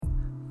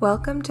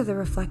Welcome to the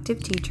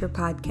Reflective Teacher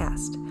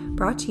Podcast,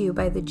 brought to you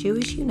by the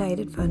Jewish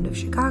United Fund of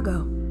Chicago.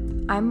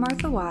 I'm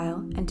Martha Weil,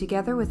 and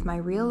together with my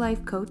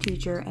real-life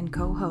co-teacher and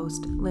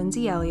co-host,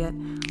 Lindsay Elliott,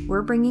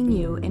 we're bringing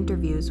you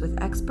interviews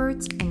with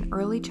experts in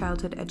early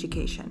childhood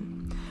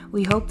education.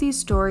 We hope these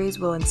stories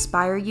will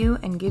inspire you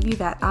and give you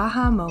that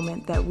aha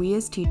moment that we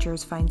as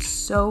teachers find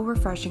so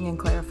refreshing and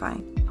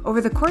clarifying. Over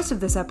the course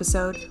of this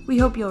episode, we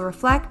hope you'll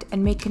reflect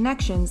and make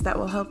connections that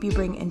will help you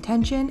bring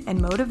intention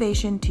and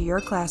motivation to your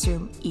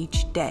classroom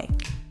each day.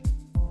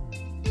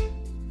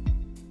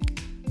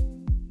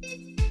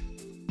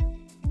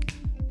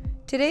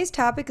 Today's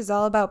topic is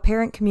all about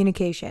parent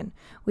communication.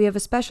 We have a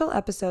special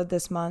episode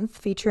this month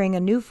featuring a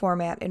new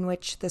format in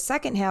which the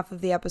second half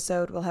of the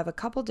episode will have a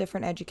couple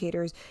different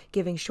educators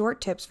giving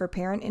short tips for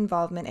parent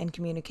involvement and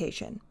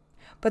communication.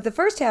 But the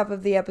first half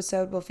of the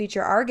episode will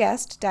feature our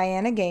guest,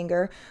 Diana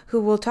Ganger, who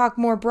will talk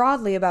more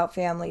broadly about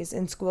families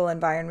in school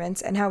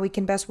environments and how we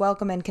can best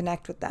welcome and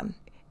connect with them.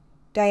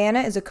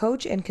 Diana is a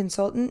coach and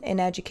consultant in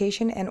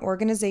education and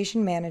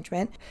organization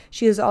management.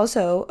 She is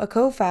also a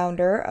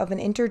co-founder of an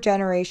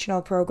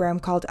intergenerational program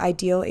called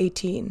Ideal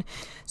 18.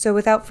 So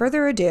without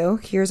further ado,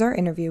 here's our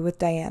interview with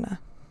Diana.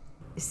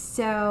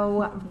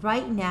 So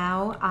right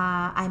now,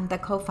 I'm the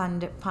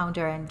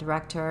co-founder and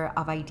director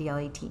of Ideal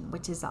 18,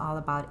 which is all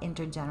about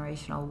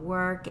intergenerational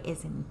work,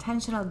 is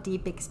intentional,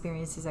 deep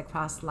experiences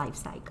across life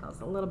cycles.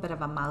 A little bit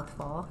of a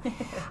mouthful,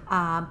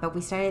 but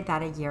we started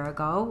that a year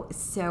ago.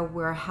 So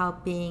we're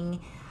helping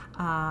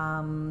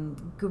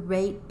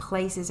great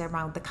places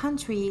around the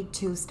country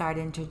to start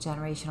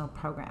intergenerational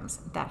programs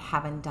that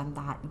haven't done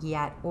that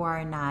yet or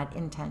are not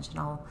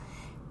intentional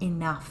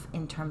enough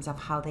in terms of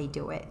how they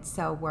do it.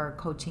 So we're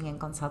coaching and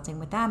consulting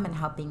with them and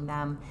helping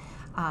them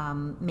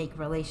make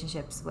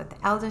relationships with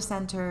elder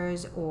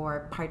centers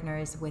or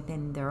partners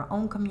within their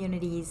own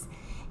communities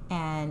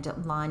and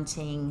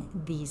launching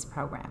these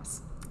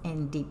programs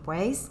in deep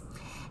ways.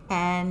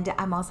 And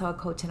I'm also a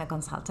coach and a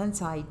consultant,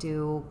 so I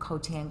do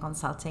coaching and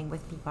consulting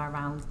with people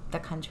around the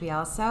country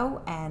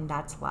also, and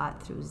that's a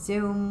lot through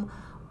Zoom,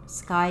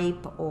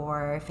 Skype,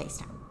 or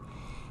FaceTime.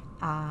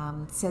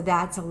 So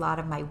that's a lot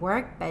of my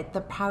work, but the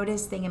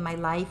proudest thing in my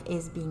life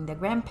is being the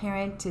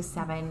grandparent to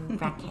 7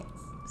 grandkids.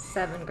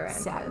 7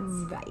 grandkids.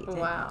 So, right.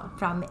 Wow.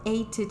 From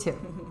 8 to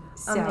 2.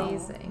 So,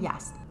 amazing.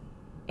 Yes.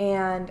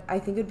 And I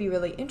think it'd be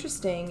really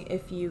interesting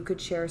if you could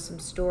share some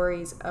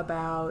stories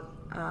about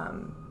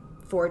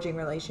forging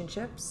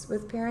relationships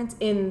with parents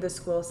in the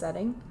school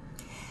setting.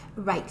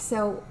 Right.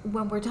 So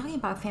when we're talking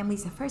about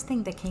families, the first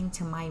thing that came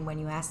to mind when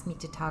you asked me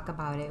to talk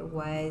about it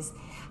was,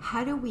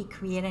 how do we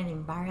create an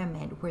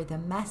environment where the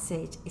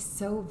message is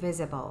so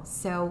visible?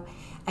 So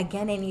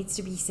again, it needs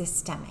to be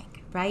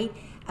systemic, right?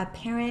 A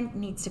parent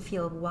needs to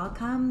feel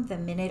welcome the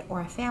minute, or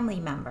a family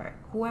member,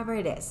 whoever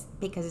it is,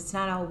 because it's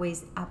not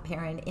always a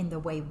parent in the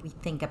way we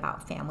think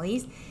about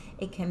families.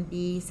 It can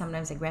be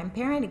sometimes a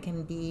grandparent, it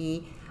can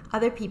be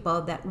other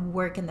people that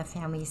work in the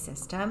family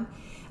system.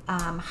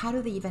 How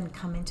do they even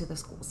come into the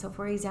school? So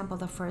for example,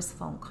 the first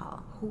phone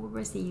call. Who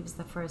receives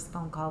the first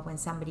phone call when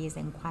somebody is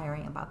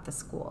inquiring about the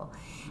school?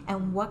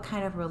 And what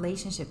kind of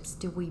relationships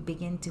do we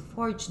begin to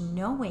forge,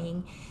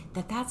 knowing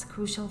that that's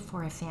crucial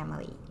for a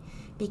family?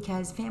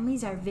 Because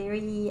families are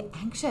very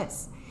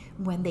anxious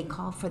when they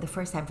call for the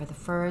first time for the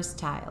first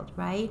child,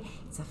 right?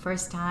 It's the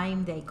first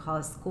time they call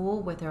a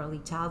school with early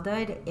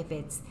childhood,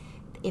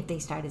 if they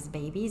start as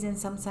babies in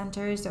some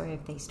centers, or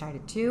if they start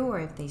at 2, or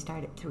if they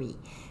start at 3.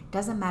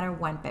 Doesn't matter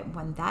when, but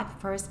when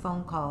that first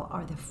phone call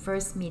or the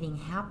first meeting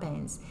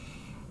happens,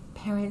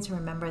 parents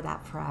remember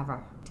that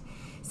forever.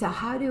 So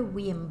how do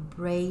we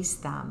embrace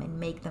them and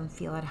make them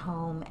feel at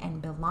home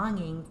and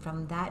belonging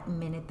from that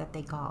minute that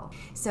they call?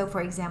 So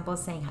for example,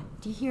 saying,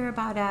 do you hear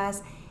about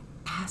us?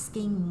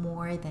 Asking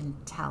more than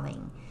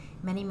telling.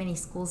 Many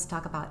schools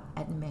talk about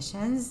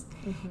admissions,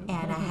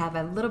 and I have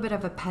a little bit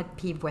of a pet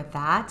peeve with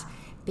that,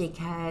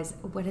 because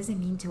what does it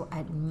mean to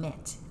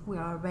admit?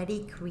 We're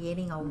already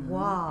creating a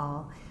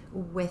wall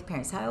with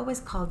parents. I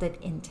always called it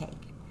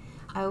intake.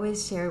 I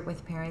always share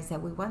with parents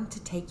that we want to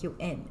take you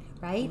in,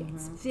 right?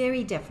 It's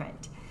very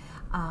different.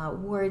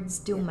 Words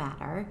do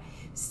matter.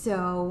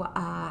 So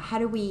how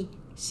do we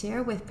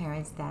share with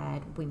parents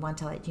that we want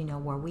to let you know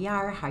where we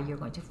are, how you're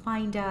going to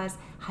find us,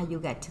 how you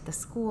get to the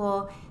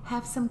school,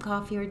 have some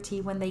coffee or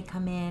tea when they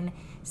come in,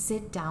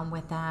 sit down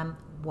with them,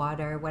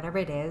 water, whatever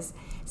it is,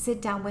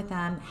 sit down with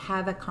them,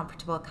 have a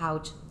comfortable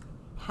couch,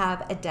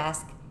 have a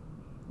desk,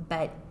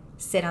 but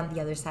sit on the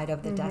other side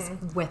of the desk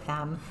with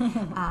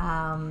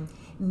them.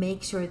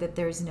 Make sure that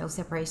there's no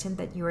separation,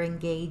 that you're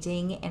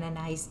engaging in a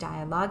nice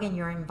dialogue, and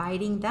you're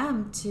inviting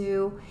them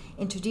to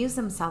introduce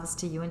themselves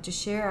to you and to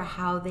share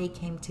how they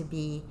came to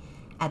be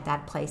at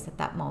that place at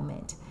that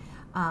moment.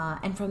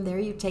 And from there,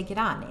 you take it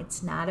on.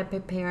 It's not a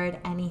prepared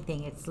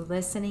anything. It's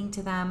listening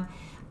to them,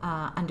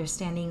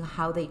 understanding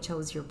how they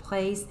chose your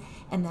place,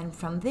 and then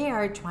from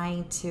there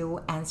trying to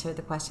answer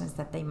the questions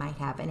that they might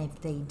have. And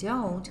if they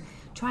don't,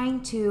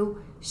 trying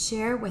to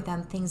share with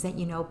them things that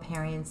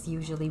parents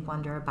usually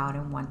wonder about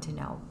and want to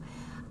know,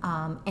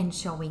 and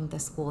showing the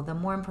school. The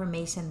more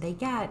information they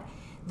get,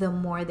 the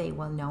more they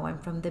will know.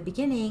 And from the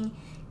beginning,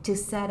 to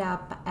set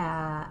up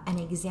an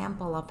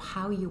example of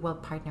how you will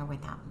partner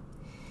with them.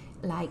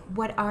 Like,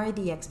 what are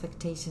the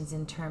expectations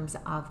in terms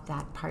of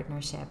that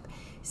partnership?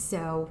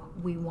 So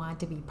we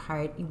want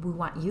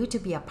you to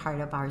be a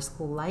part of our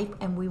school life,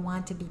 and we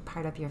want to be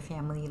part of your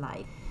family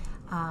life.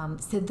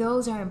 So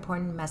those are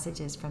important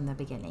messages from the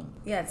beginning.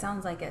 Yeah, it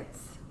sounds like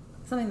it's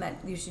something that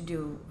you should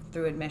do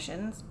through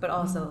admissions, but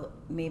also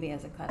maybe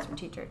as a classroom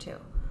teacher too.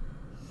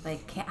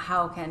 Like,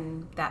 how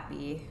can that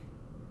be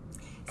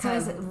kind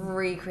of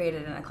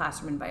recreated in a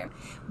classroom environment?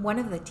 One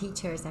of the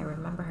teachers, I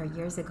remember her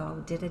years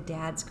ago, did a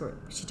dad's group.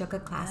 She took a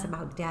class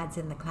about dads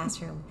in the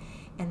classroom,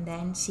 and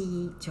then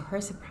she, to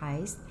her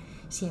surprise,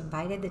 she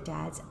invited the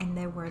dads, and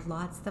there were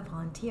lots that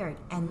volunteered.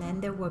 And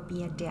then there would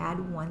be a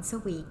dad once a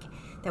week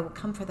that would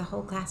come for the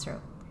whole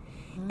classroom.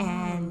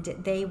 And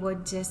they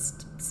would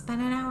just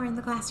spend an hour in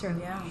the classroom.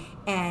 Yeah.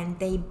 And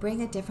they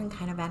bring a different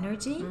kind of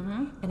energy,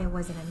 and it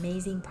was an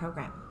amazing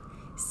program.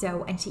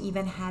 So, and she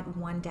even had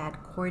one dad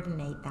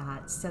coordinate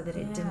that so that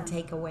it didn't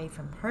take away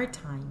from her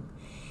time.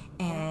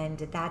 And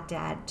that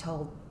dad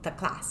told the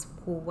class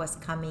who was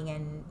coming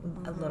and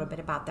a little bit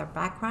about their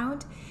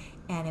background,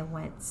 and it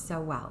went so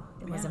well.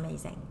 It was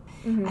amazing.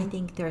 I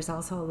think there's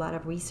also a lot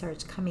of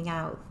research coming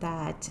out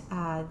that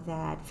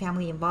that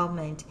family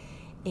involvement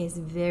is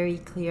very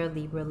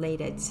clearly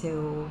related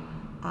to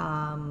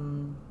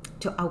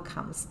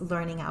outcomes,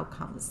 learning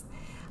outcomes.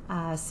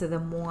 So the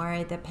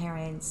more the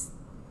parents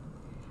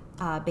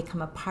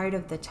become a part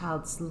of the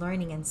child's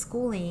learning and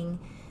schooling,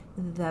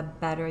 the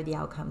better the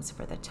outcomes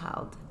for the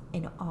child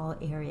in all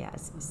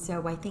areas.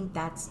 So I think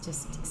that's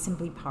just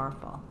simply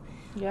powerful.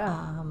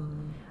 Yeah.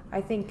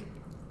 I think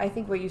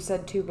what you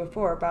said too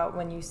before about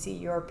when you see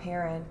your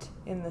parent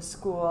in the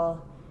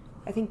school,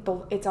 I think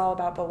it's all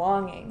about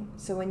belonging.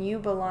 So when you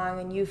belong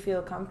and you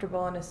feel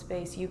comfortable in a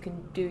space, you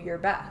can do your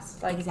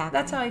best. Like, exactly.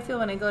 That's how I feel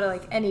when I go to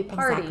like any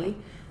party. Exactly.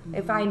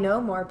 If I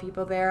know more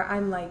people there,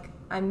 I'm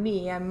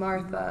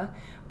Martha.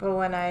 But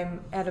when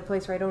I'm at a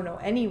place where I don't know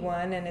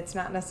anyone and it's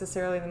not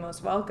necessarily the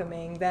most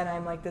welcoming, then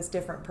I'm like this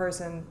different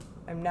person.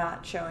 I'm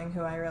not showing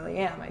who I really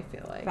am, I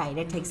feel like. Right.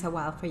 It takes a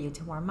while for you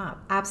to warm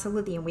up.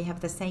 Absolutely. And we have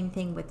the same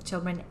thing with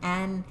children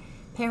and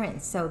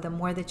parents. So the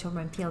more the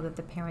children feel that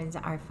the parents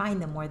are fine,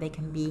 the more they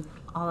can be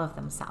all of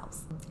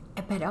themselves.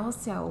 But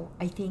also,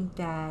 I think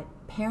that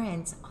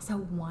parents also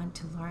want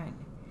to learn.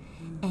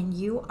 And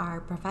you are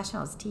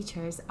professionals.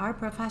 Teachers are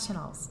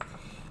professionals.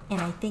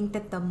 And I think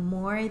that the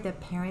more the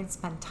parents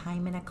spend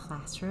time in a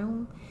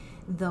classroom,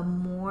 the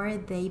more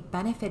they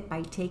benefit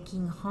by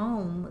taking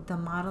home the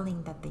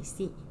modeling that they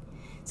see.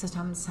 So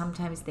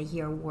sometimes they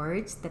hear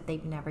words that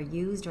they've never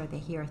used, or they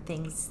hear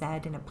things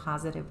said in a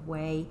positive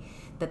way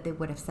that they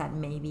would have said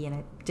maybe in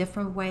a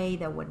different way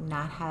that would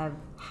not have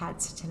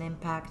had such an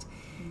impact.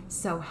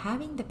 So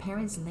having the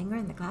parents linger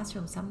in the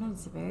classroom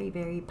sometimes is a very,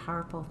 very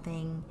powerful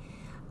thing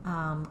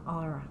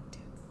all around.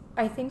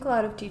 I think a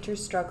lot of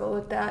teachers struggle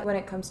with that when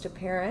it comes to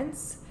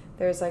parents.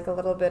 There's like a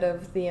little bit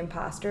of the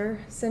imposter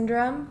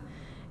syndrome,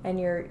 and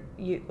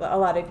a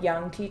lot of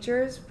young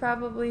teachers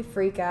probably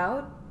freak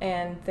out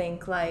and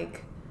think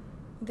like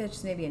They're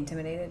just maybe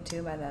intimidated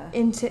too by the...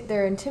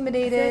 they're I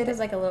intimidated. feel like there's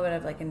like a little bit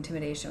of like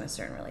intimidation with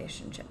certain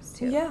relationships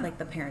too. Yeah. Like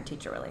the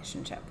parent-teacher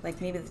relationship. Like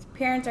maybe the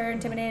parents are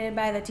intimidated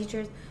by the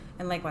teachers,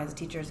 and likewise the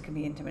teachers can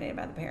be intimidated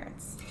by the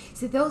parents.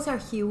 So those are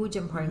huge,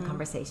 important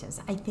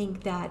conversations. I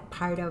think that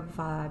part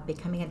of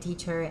becoming a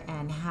teacher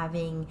and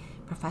having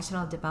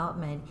professional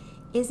development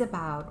is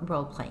about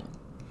role playing.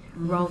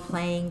 Role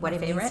playing, what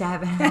it means to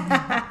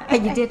have.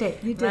 You did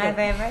it. You did My it.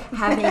 favorite.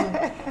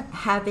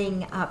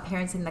 Having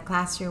parents in the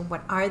classroom.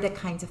 What are the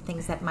kinds of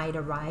things that might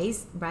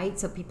arise, right?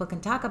 So people can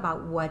talk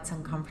about what's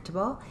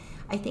uncomfortable.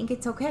 I think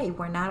it's okay.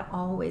 We're not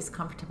always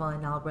comfortable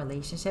in all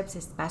relationships,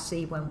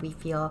 especially when we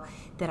feel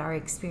that our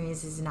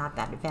experience is not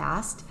that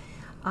vast.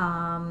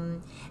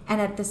 And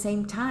at the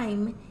same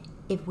time,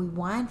 if we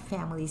want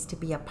families to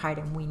be a part,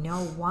 and we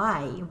know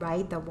why,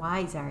 right? The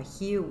whys are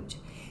huge.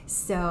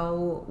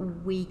 So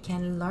we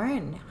can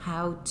learn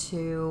how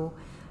to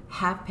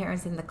have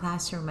parents in the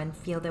classroom and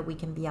feel that we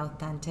can be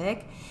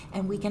authentic.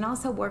 And we can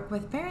also work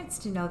with parents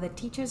to know that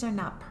teachers are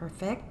not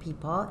perfect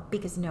people,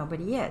 because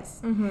nobody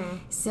is.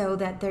 So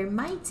that they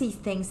might see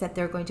things that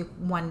they're going to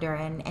wonder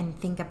and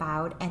think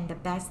about, and the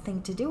best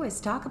thing to do is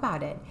talk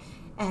about it.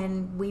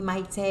 And we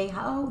might say,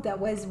 oh, that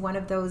was one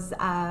of those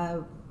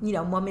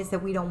moments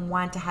that we don't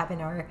want to have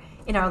in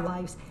our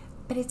lives.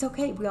 But it's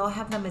okay. We all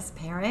have them as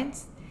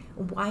parents.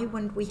 Why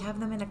wouldn't we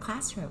have them in a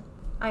classroom?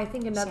 I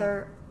think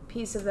another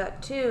piece of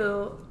that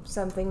too,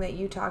 something that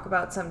you talk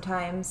about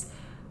sometimes,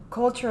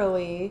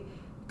 culturally,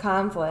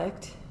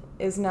 conflict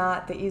is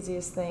not the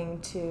easiest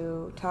thing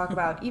to talk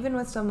about, even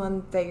with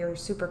someone that you're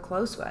super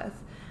close with.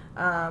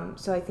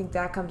 So I think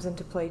that comes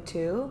into play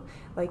too.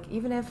 Like,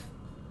 even if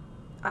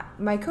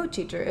my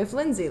co-teacher, if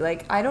Lindsay,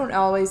 like, I don't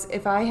always,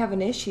 if I have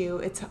an issue,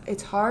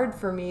 it's hard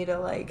for me to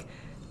like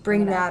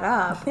bring that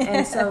up.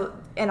 And so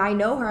and I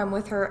know her. I'm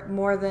with her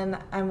more than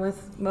I'm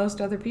with most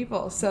other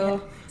people.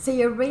 So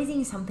you're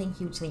raising something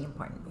hugely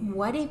important.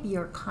 What if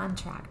your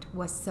contract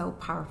was so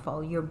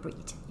powerful, your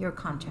breed, your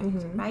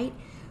contract, right?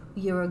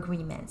 Your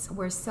agreements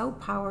were so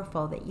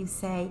powerful that you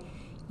say,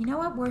 you know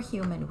what, we're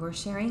human. We're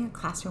sharing a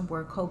classroom.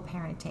 We're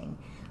co-parenting.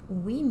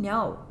 We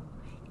know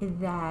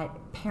that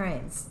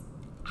parents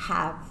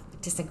have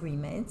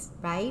disagreements,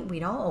 right? We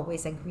don't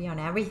always agree on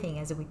everything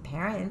as we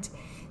parent.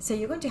 So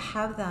you're going to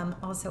have them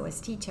also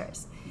as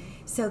teachers.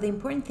 So the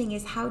important thing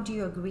is, how do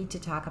you agree to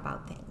talk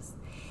about things?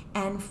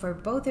 And for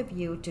both of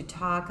you to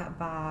talk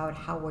about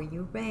how were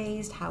you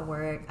raised, how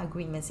were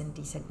agreements and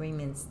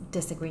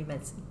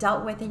disagreements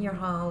dealt with in your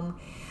home,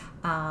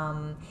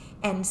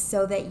 and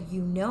so that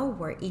you know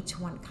where each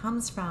one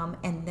comes from,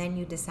 and then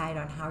you decide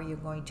on how you're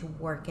going to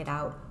work it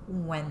out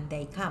when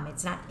they come.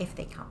 It's not if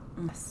they come.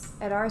 Yes.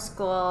 At our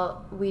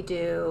school, we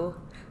do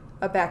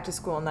a back to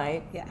school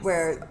night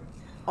where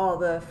all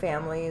the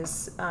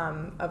families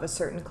of a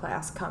certain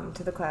class come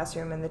to the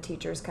classroom, and the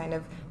teachers kind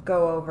of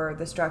go over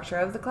the structure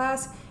of the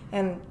class.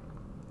 And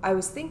I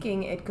was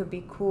thinking it could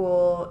be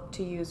cool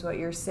to use what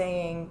you're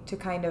saying to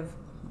kind of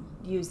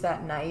use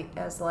that night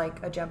as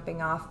like a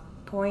jumping off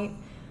point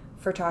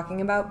for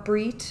talking about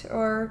Brit,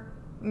 or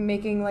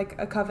making like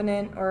a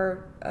covenant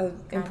or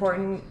an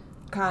important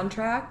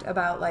contract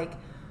about like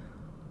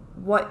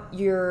what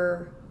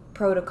your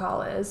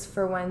protocol is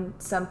for when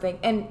something,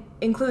 and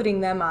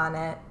including them on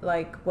it,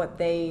 like what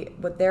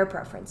their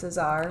preferences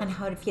are and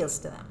how it feels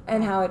to them.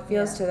 And how it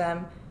feels to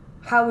them.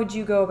 How would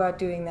you go about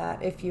doing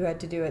that if you had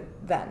to do it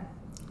then?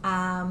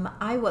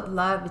 I would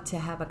love to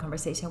have a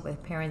conversation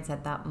with parents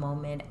at that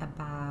moment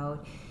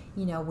about,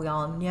 we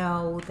all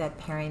know that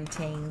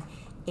parenting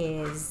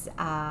is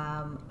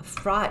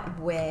fraught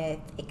with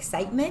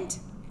excitement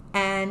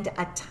and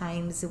at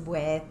times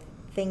with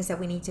things that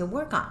we need to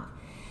work on.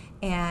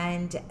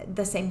 And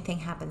the same thing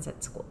happens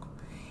at school.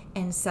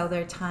 And so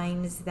there are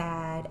times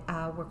that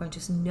we're going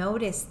to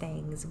notice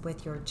things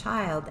with your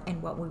child,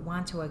 and what we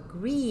want to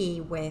agree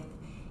with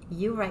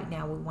you right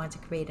now, we want to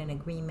create an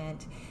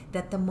agreement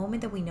that the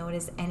moment that we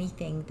notice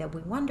anything that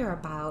we wonder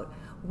about,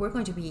 we're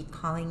going to be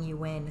calling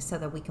you in so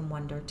that we can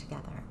wonder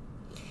together.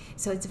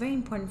 So it's very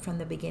important from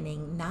the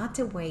beginning not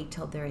to wait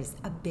till there is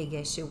a big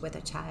issue with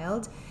a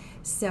child.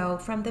 So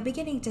from the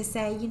beginning to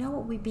say, you know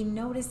what, we've been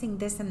noticing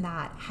this and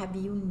that. Have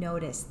you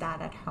noticed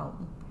that at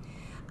home?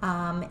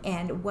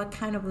 And what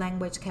kind of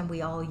language can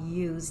we all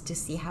use to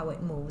see how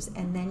it moves?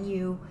 And then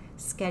you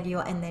schedule,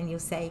 and then you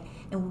say,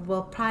 and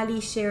we'll probably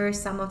share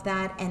some of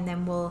that, and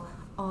then we'll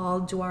all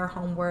do our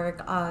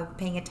homework of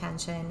paying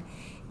attention,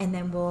 and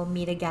then we'll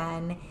meet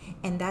again.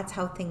 And that's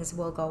how things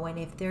will go. And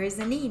if there is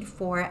a need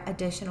for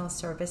additional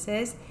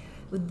services,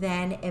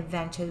 then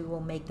eventually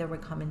we'll make the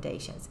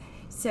recommendations.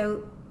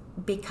 So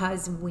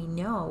because we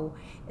know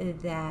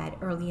that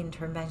early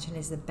intervention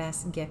is the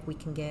best gift we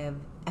can give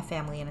a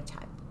family and a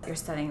child. You're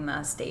setting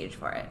the stage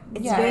for it.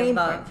 It's very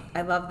important.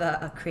 I love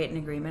the create an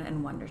agreement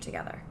and wonder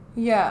together.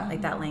 Yeah.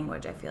 Like that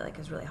language, I feel like,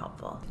 is really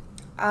helpful.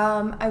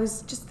 I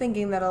was just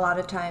thinking that a lot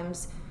of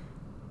times,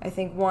 I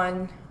think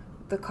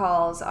the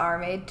calls are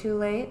made too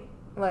late.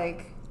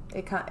 Like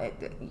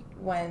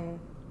when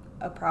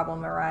a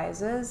problem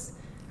arises,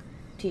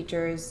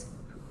 teachers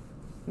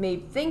may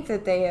think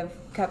that they have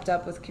kept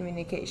up with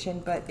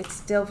communication, but it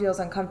still feels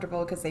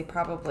uncomfortable because they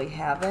probably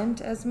haven't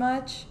as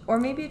much, or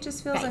maybe it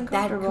just feels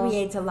uncomfortable. That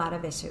creates a lot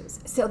of issues.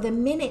 So the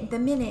minute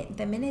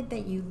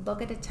that you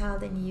look at a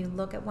child and you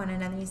look at one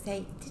another and you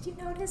say, "Did you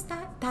notice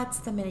that?" That's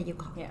the minute you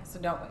call. Yeah. So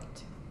don't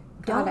wait.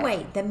 Don't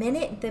wait. The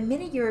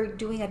minute you're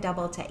doing a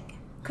double take.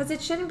 Because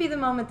it shouldn't be the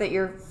moment that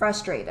you're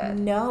frustrated.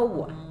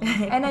 No.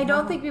 And I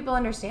don't think people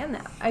understand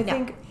that. I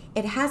think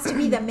it has to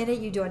be the minute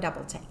you do a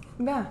double take.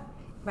 Yeah.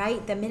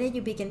 Right? The minute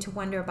you begin to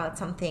wonder about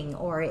something,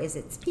 or is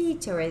it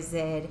speech, or is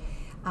it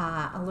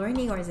a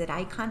learning, or is it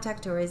eye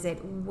contact, or is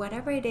it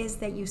whatever it is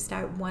that you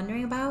start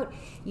wondering about,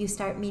 you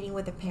start meeting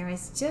with the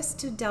parents just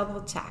to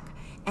double check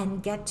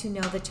and get to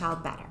know the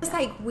child better. Just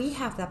like we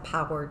have the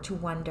power to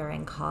wonder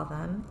and call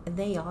them,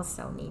 they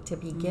also need to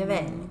be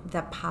given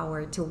the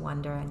power to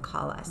wonder and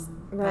call us,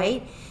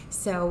 right?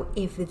 So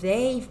if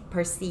they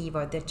perceive,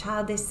 or the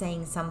child is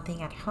saying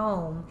something at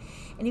home,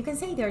 and you can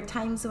say there are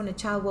times when a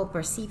child will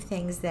perceive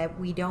things that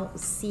we don't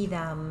see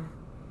them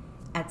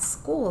at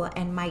school,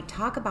 and might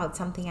talk about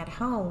something at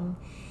home.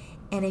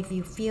 And if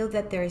you feel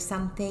that there is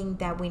something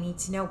that we need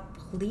to know,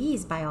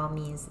 please, by all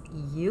means,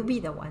 you be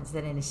the ones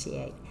that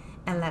initiate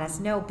and let us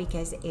know,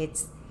 because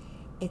it's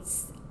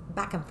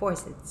back and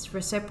forth. It's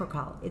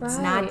reciprocal. It's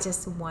not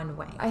just one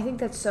way. I think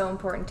that's so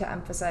important to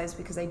emphasize,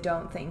 because I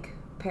don't think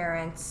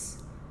parents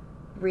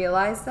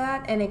realize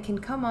that, and it can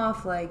come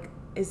off like,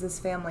 is this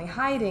family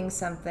hiding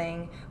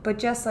something? But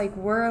just like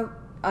we're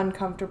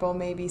uncomfortable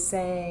maybe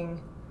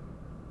saying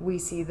we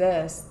see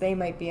this, they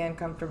might be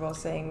uncomfortable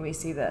saying we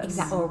see this.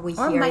 Exactly. Or we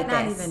or hear might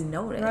this. not even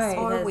notice. Right.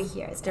 Or we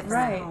hear it's this. different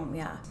Right. at home.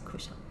 Yeah.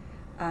 Crucial.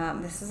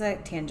 This is a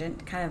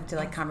tangent kind of to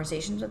like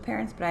conversations with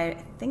parents, but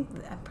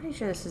I'm pretty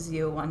sure this was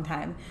you one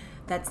time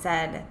that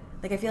said,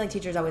 like I feel like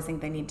teachers always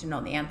think they need to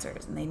know the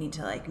answers, and they need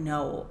to like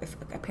know if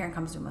a parent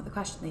comes to them with a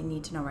question, they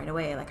need to know right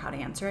away like how to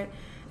answer it.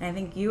 And I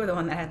think you were the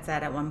one that had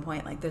said at one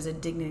point, like, there's a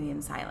dignity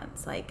in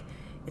silence. Like,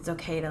 it's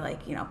okay to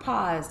like, you know,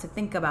 pause, to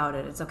think about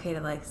it. It's okay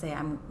to like say,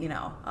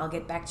 I'll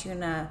get back to you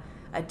in a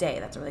day.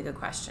 That's a really good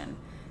question.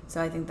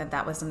 So I think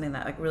that was something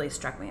that like really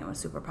struck me and was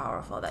super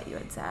powerful that you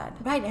had said.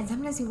 Right, and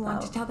sometimes you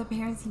want to tell the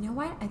parents, you know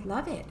what, I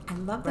love it. I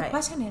love the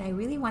question, and I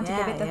really want to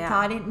give it the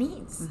thought it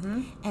needs.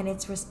 Mm-hmm. And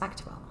it's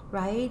respectful,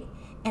 right?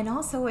 And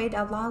also it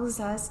allows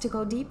us to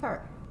go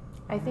deeper.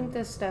 I think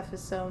this stuff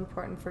is so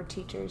important for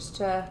teachers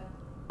to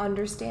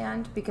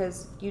understand,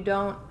 because you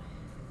don't,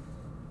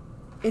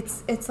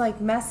 it's like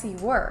messy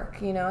work,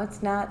 you know,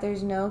 it's not,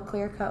 there's no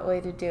clear-cut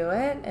way to do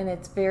it, and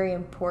it's very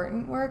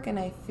important work, and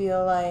I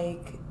feel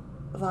like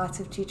lots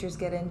of teachers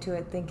get into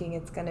it thinking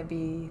it's going to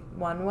be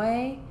one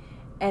way,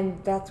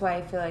 and that's why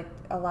I feel like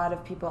a lot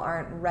of people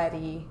aren't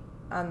ready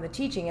on the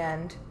teaching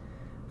end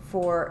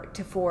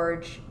to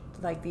forge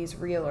like these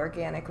real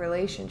organic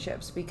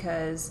relationships,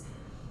 because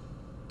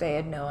they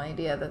had no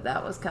idea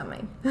that was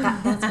coming.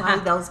 That's why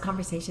those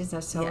conversations are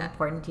so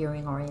important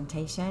during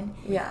orientation.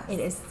 Yeah. It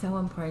is so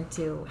important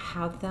to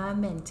have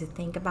them and to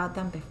think about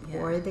them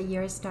before the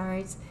year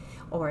starts.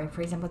 Or,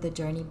 for example, the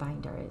journey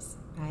binders,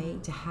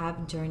 right? To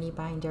have journey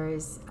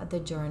binders, the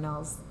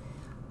journals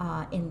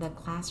in the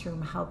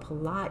classroom help a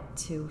lot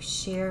to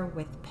share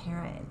with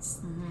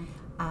parents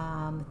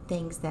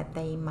things that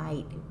they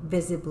might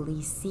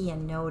visibly see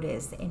and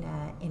notice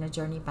in a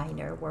journey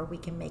binder, where we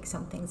can make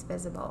some things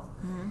visible.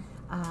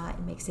 It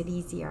makes it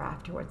easier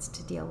afterwards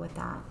to deal with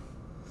that.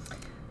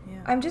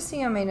 Yeah. I'm just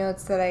seeing on my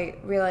notes that I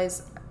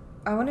realize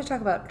I want to talk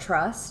about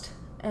trust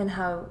and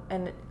how,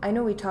 and I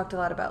know we talked a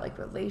lot about like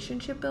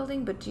relationship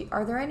building, but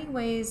are there any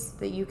ways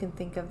that you can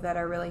think of that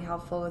are really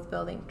helpful with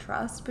building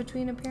trust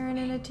between a parent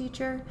and a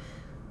teacher?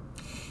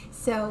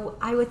 So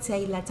I would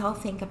say let's all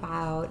think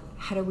about,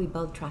 how do we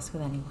build trust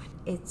with anyone?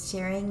 It's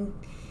sharing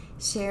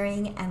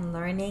and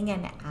learning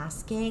and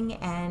asking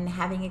and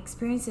having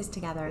experiences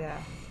together.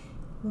 Yeah.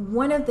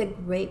 One of the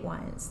great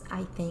ones,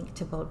 I think,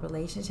 to build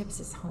relationships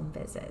is home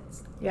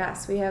visits.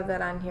 Yes, we have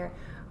that on here.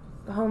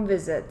 Home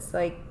visits,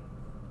 like,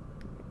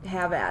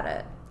 have at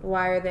it.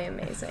 Why are they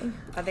amazing?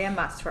 Are they a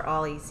must for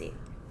all EC?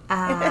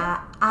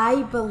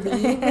 I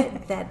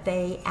believe that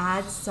they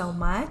add so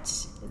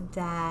much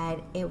that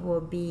it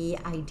will be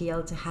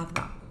ideal to have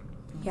them.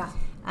 Yeah.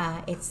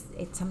 It's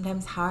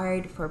sometimes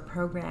hard for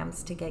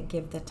programs to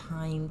give the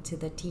time to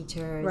the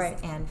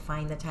teachers and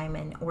find the time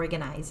and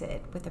organize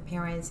it with the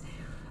parents.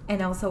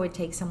 And also it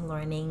takes some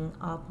learning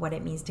of what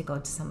it means to go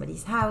to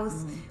somebody's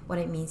house, what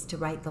it means to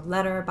write the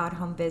letter about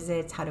home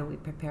visits, how do we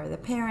prepare the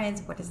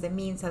parents, what does it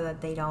mean so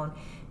that they don't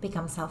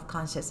become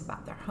self-conscious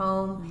about their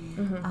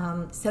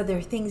home. So there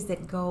are things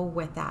that go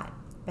with that.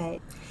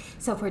 But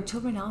so for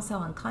children also,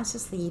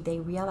 unconsciously, they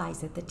realize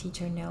that the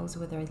teacher knows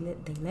where they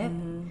live.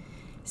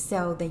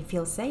 So they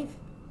feel safe.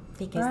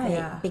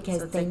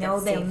 Because they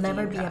know they'll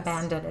never be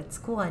abandoned at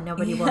school, and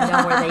nobody will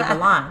know where they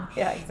belong.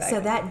 Yeah, exactly.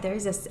 So that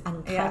there's this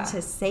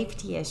unconscious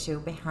safety issue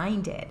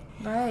behind it.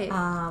 Right.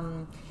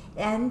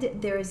 And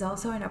there is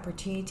also an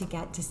opportunity to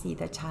get to see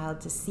the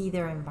child, to see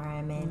their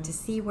environment, to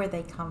see where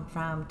they come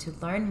from, to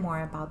learn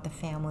more about the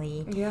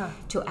family,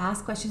 to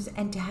ask questions,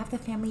 and to have the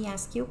family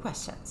ask you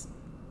questions.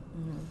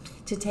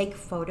 To take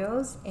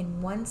photos.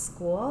 In one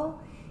school,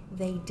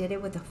 they did it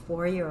with the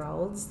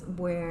 4-year-olds,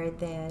 where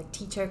the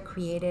teacher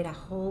created a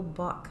whole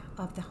book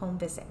of the home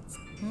visits.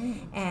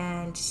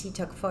 And she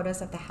took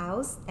photos of the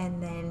house,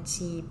 and then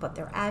she put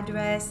their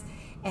address,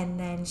 and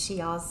then she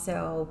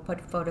also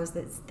put photos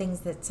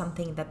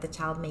something that the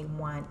child may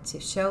want to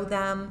show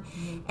them,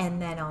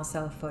 and then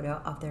also a photo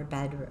of their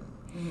bedroom.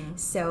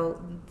 So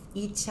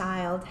each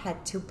child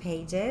had 2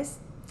 pages,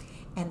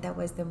 and that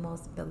was the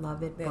most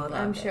beloved book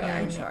I'm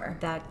sure.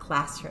 that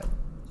classroom.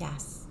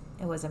 Yes.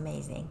 It was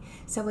amazing.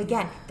 So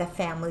again, the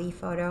family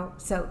photo.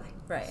 So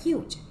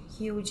huge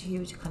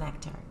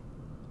connector.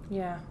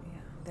 Yeah.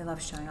 They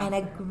love showing off. And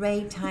a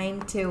great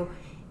time to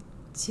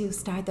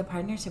start the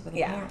partnership with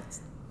the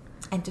parents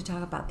and to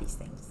talk about these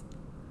things.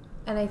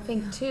 And I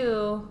think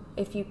too,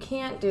 if you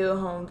can't do a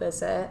home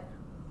visit,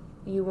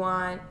 you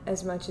want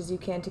as much as you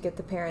can to get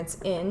the parents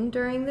in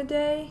during the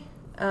day.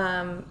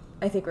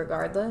 I think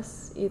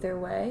regardless, either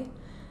way.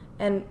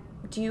 And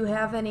do you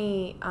have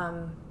any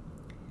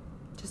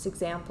just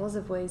examples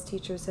of ways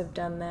teachers have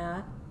done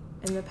that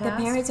in the past?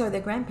 The parents or the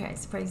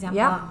grandparents. For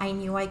example, I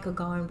knew I could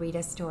go and read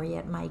a story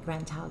at my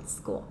grandchild's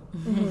school.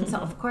 So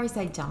of course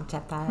I jumped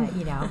at that,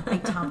 I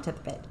chomped at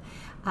the bit.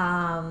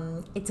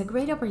 It's a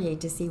great opportunity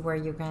to see where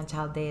your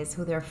grandchild is,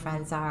 who their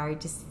friends are,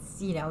 just,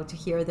 to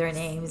hear their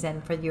names,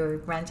 and for your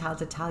grandchild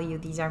to tell you,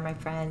 these are my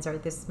friends, or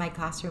this is my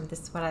classroom, this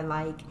is what I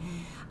like.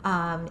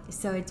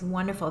 So it's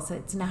wonderful. So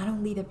it's not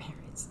only the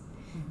parents.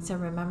 So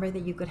remember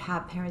that you could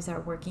have parents that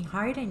are working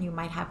hard, and you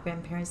might have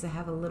grandparents that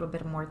have a little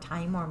bit more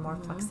time or more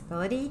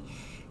flexibility.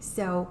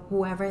 So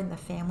whoever in the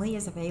family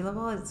is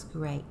available is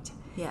great.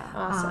 Yeah.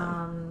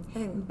 Awesome.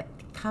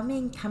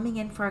 Coming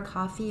in for a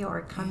coffee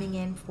or coming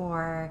in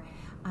for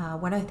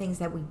one of the things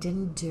that we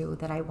didn't do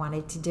that I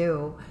wanted to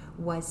do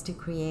was to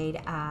create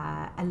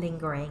a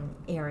lingering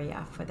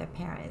area for the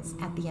parents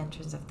at the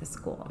entrance of the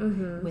school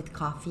with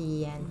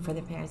coffee and for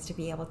the parents to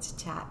be able to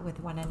chat with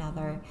one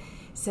another.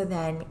 So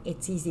then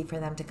it's easy for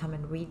them to come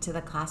and read to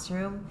the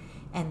classroom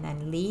and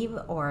then leave,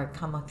 or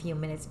come a few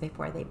minutes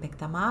before they pick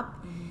them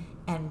up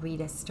and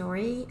read a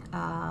story,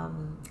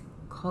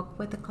 cook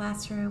with the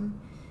classroom,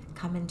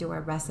 come and do a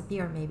recipe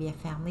or maybe a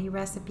family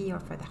recipe, or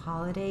for the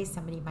holidays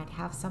somebody might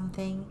have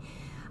something,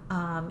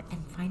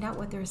 and find out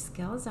what their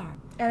skills are.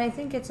 And I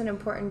think it's an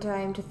important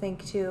time to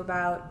think too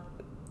about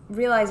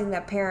realizing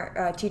that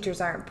teachers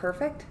aren't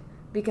perfect,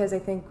 because I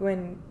think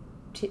when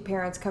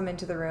parents come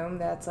into the room,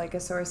 that's like a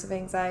source of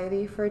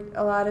anxiety for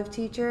a lot of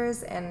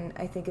teachers, and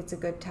I think it's a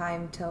good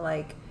time to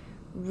like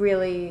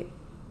really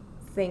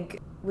think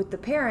with the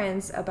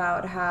parents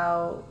about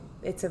how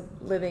it's a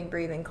living,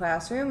 breathing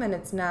classroom, and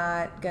it's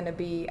not going to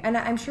be, and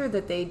I'm sure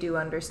that they do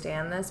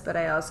understand this, but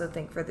I also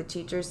think for the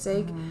teacher's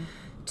sake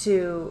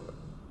to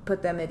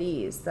put them at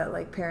ease, that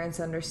like parents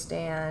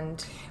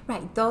understand.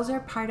 Right, those are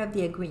part of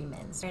the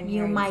agreements. And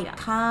you might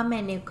come,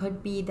 and it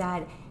could be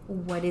that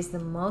what is the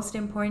most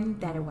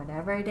important, that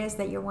whatever it is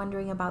that you're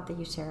wondering about, that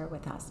you share it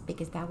with us,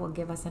 because that will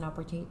give us an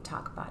opportunity to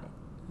talk about it,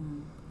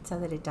 so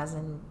that it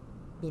doesn't,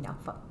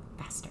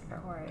 fester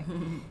or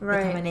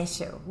become an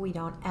issue. We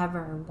don't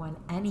ever want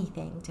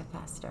anything to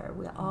fester.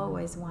 We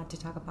always want to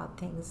talk about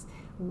things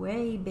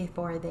way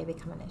before they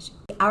become an issue.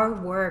 Our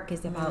work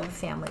is about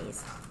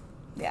families.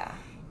 Yeah.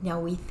 Now,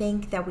 we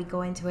think that we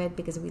go into it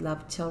because we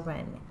love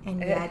children,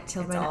 and yet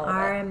children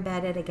are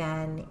embedded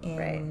again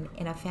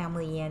in a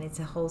family, and it's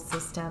a whole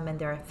system, and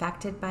they're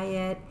affected by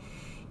it.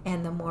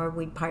 And the more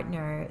we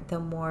partner, the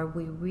more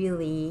we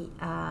really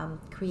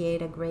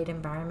create a great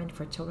environment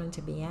for children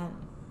to be in.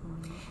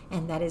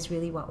 And that is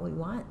really what we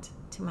want,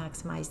 to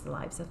maximize the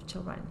lives of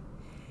children.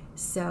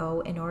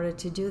 So in order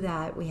to do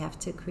that, we have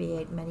to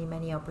create many,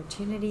 many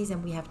opportunities,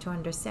 and we have to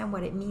understand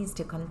what it means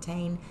to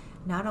contain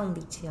not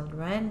only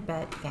children,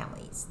 but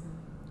families.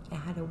 And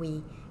how do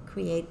we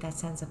create that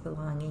sense of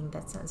belonging,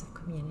 that sense of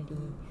community,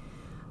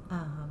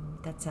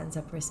 that sense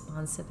of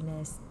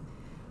responsiveness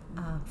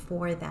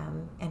for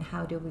them, and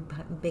how do we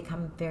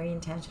become very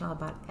intentional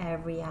about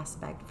every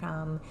aspect,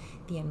 from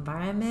the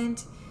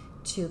environment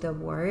to the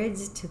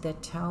words, to the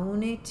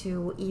tone,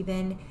 to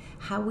even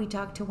how we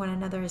talk to one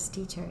another as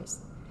teachers,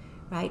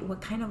 right? What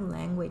kind of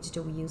language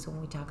do we use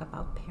when we talk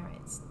about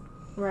parents?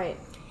 Right.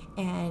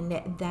 And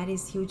that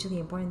is hugely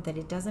important, that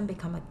it doesn't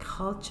become a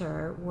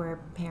culture where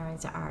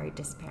parents are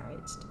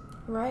disparaged.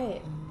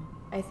 Right.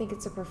 I think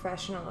it's a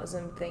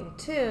professionalism thing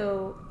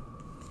too.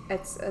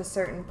 At a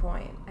certain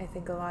point, I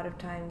think a lot of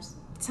times.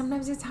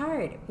 Sometimes it's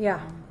hard. Yeah.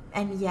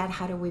 And yet,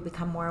 how do we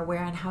become more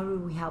aware, and how do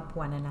we help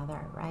one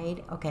another,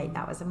 right? Okay,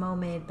 that was a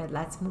moment, but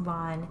let's move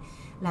on.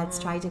 Let's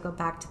try to go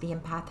back to the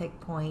empathic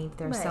point.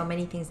 There's so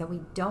many things that we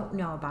don't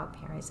know about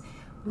parents.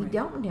 We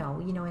don't know,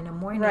 in a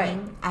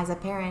morning as a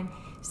parent,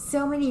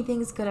 so many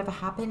things could have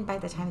happened by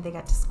the time they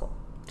got to school.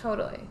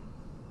 Totally.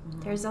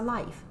 There's a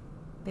life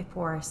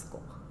before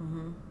school.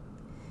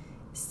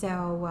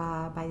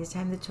 So by the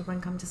time the children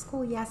come to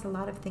school, yes, a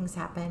lot of things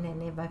happen.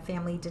 And if a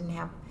family didn't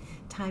have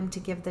time to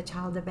give the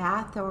child a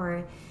bath,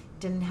 or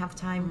didn't have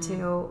time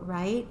to,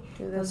 right?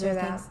 Those are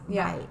things,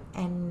 right?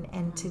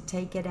 And to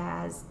take it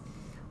as,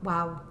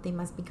 wow, they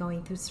must be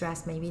going through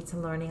stress. Maybe it's a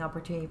learning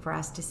opportunity for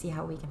us to see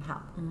how we can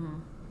help.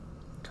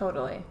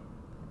 Totally.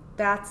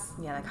 That's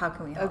like how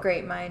can we help? a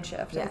great mind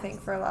shift, I think,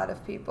 for a lot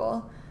of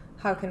people.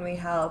 How can we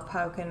help?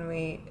 How can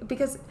we?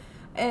 Because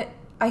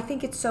I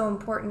think it's so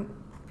important,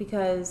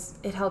 because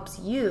it helps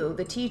you,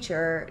 the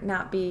teacher,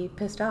 not be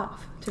pissed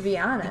off, to be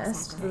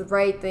honest. Exactly. The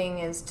right thing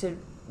is to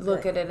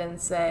look at it and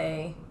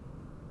say,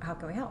 how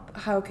can we help?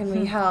 How can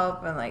we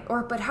help? And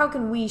but how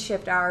can we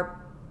shift our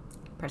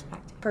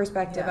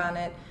perspective on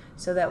it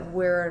so that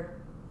we're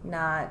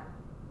not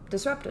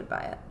disrupted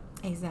by it?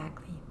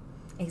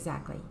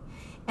 Exactly.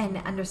 And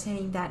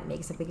understanding that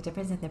makes a big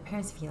difference, and their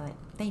parents feel it.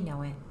 They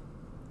know it.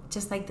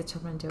 Just like the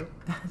children do.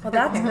 Well,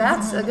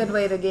 that's a good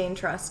way to gain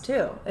trust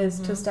too, is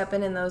to step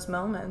in those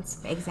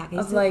moments. Exactly.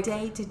 It's like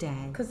day to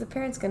day. Because the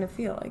parent's going to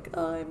feel like,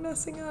 oh, I'm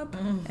messing up.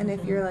 And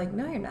if you're like,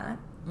 no, you're not.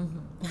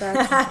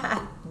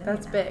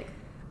 That's big.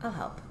 I'll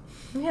help.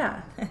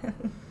 Yeah.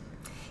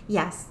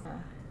 Yes.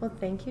 Well,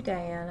 thank you,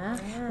 Diana.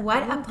 Yeah,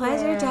 what a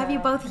pleasure to have you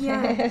both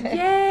here.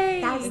 Yay!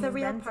 That's the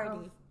real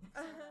party.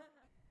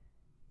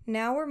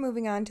 Now we're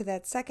moving on to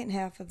that second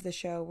half of the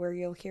show, where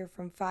you'll hear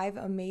from 5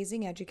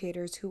 amazing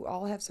educators who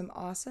all have some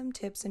awesome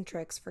tips and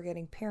tricks for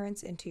getting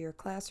parents into your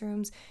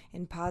classrooms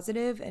in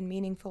positive and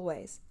meaningful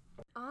ways.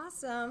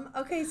 Awesome.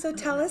 Okay, so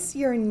tell us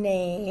your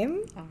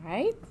name. All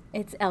right.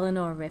 It's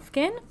Eleanor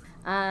Rifkin.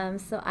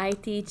 So I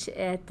teach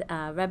at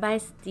Rabbi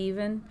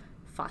Stephen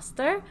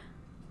Foster,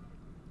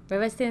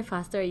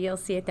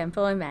 ELC at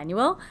Temple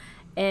Emmanuel,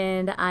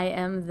 and I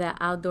am the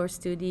outdoor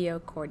studio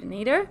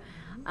coordinator.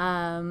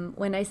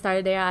 When I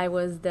started there, I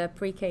was the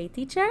pre-K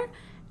teacher.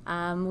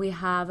 We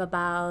have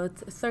about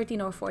 13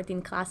 or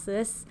 14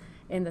 classes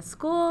in the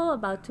school,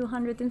 about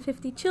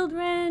 250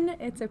 children.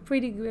 It's a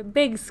pretty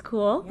big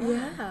school.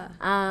 Yeah.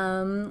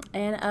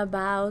 And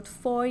about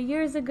 4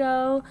 years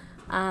ago,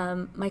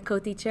 my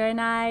co-teacher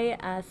and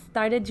I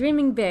started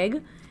dreaming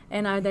big,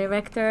 and our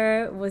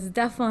director was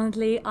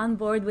definitely on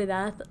board with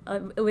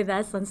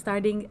us on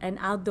starting an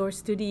outdoor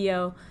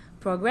studio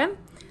program,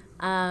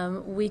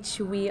 which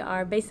we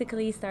are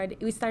basically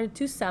we started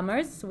 2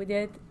 summers. We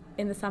did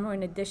in the summer,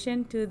 in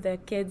addition to the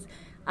kids'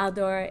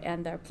 outdoor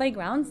and their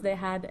playgrounds, they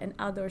had an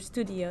outdoor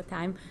studio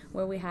time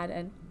where we had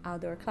an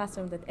outdoor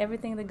classroom that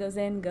everything that goes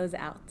in goes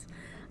out.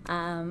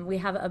 We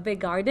have a big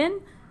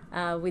garden.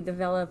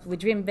 We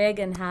dream big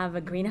and have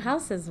a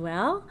greenhouse as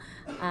well.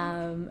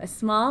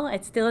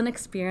 It's still an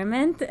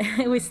experiment.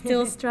 We're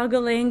still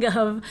struggling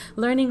of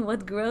learning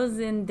what grows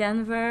in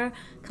Denver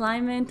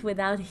climate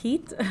without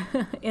heat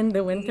in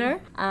the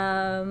winter.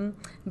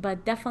 But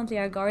definitely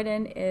our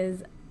garden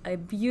is a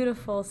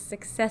beautiful,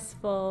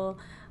 successful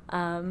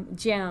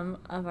gem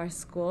of our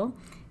school.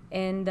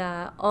 And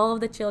all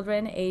of the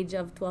children age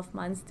of 12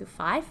 months to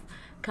 5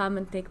 come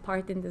and take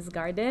part in this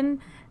garden.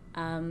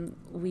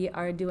 We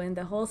are doing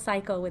the whole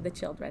cycle with the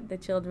children. The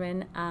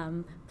children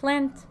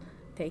plant,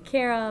 take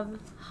care of,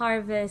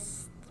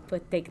 harvest,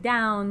 take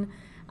down,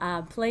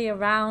 play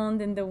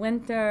around in the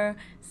winter.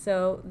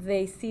 So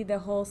they see the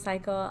whole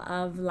cycle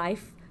of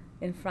life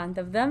in front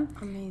of them.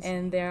 Amazing.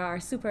 And they are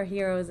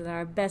superheroes and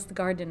our best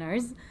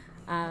gardeners.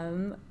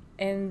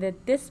 And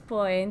at this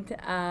point,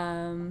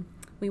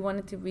 we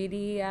wanted to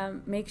really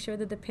make sure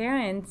that the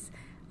parents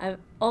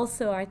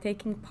also are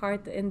taking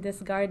part in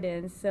this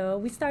garden. So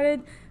we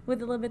started with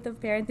a little bit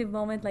of parent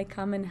involvement, like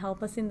come and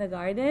help us in the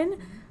garden.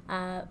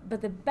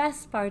 But the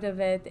best part of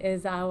it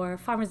is our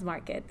farmers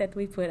market that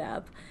we put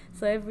up.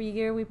 So every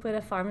year we put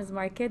a farmers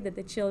market that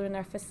the children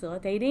are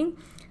facilitating.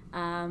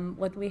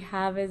 What we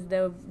have is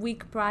the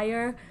week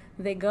prior,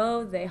 they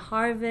go, they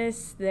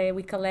harvest,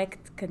 we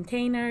collect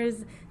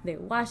containers, they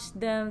wash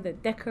them, they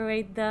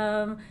decorate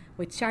them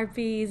with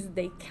Sharpies,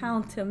 they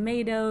count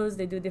tomatoes,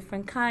 they do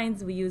different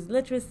kinds. We use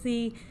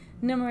literacy,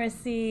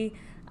 numeracy,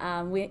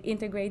 we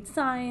integrate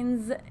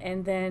signs,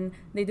 and then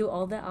they do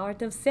all the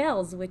art of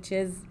sales, which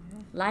is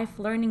life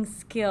learning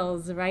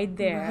skills right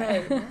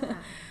there.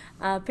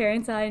 Right.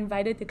 Parents are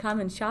invited to come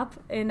and shop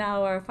in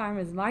our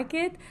farmers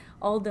market,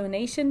 all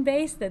donation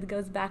based, that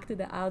goes back to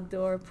the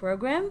outdoor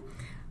program.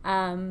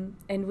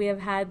 And we have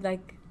had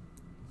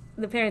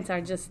the parents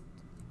are just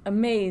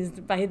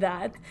amazed by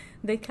that.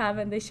 They come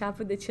and they shop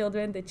with the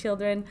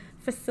children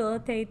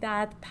facilitate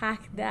that,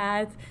 pack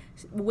that,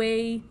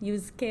 weigh,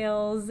 use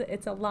scales.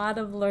 It's a lot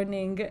of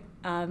learning,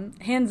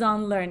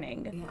 hands-on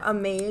learning. Yeah.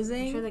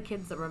 Amazing. I'm sure the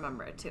kids will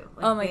remember it too.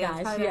 Oh my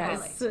gosh,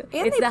 yes. And it's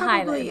they the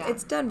probably, highlight.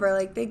 it's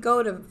Denver, they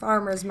go to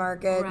farmers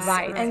markets.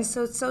 Right. And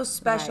so it's so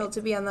special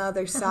to be on the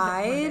other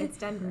side. It's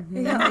Denver.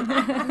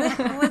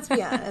 Let's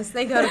be honest,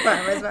 they go to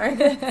farmers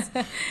markets.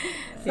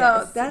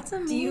 So that's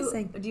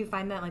amazing. Do you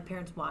find that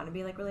parents want to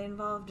be really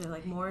involved or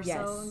more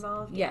so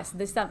involved? Yes.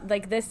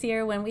 This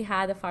year when we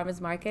had a farmers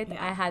market,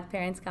 I had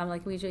parents come,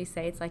 we usually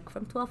say it's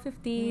from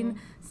 12:15,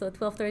 so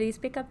 12:30 is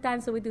pickup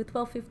time, so we do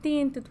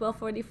 12:15 to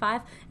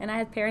 12:45, and I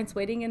had parents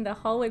waiting in the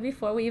hallway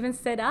before we even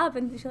set up,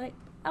 and she's like,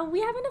 are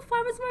we having a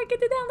farmer's market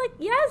today? I'm like,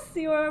 yes,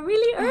 you are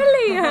really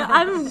early.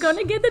 I'm going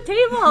to get the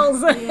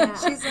tables. Yeah.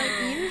 She's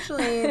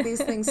usually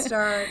these things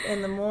start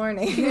in the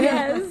morning.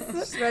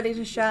 Yes. She's ready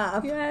to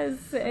shop.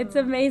 Yes. It's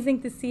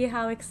amazing to see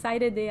how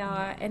excited they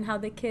are and how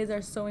the kids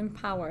are so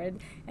empowered,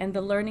 and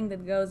the learning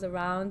that goes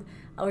around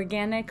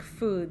organic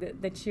food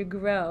that you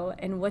grow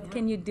and what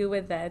can you do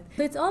with it.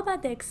 So it's all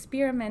about the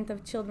experiment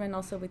of children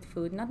also with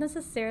food, not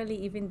necessarily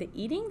even the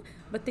eating,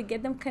 but to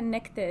get them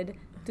connected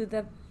to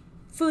the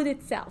food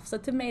itself. So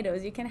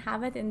tomatoes, you can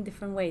have it in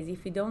different ways.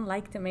 If you don't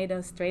like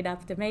tomatoes, straight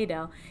up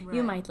tomato,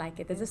 you might like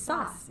it as a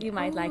sauce. You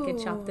might like it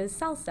chopped as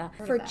salsa.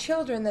 For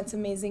children, that's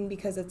amazing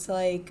because it's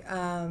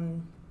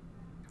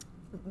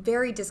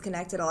very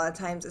disconnected a lot of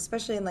times,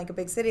 especially in a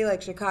big city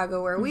like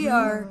Chicago where we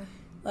are.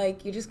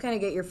 You just kind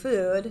of get your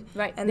food.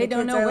 Right. And they the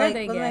don't kids know are where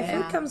they well, get my it.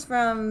 food comes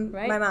from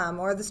my mom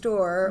or the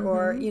store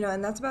or,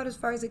 and that's about as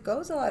far as it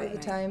goes a lot of the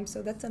time.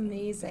 So that's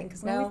amazing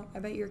because now I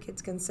bet your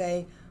kids can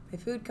say, my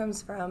food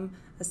comes from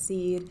a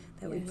seed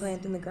that we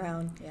plant in the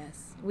ground.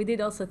 Yes. We did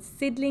also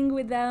seedling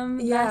with them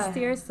last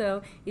year.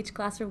 So each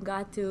classroom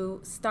got to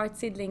start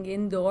seedling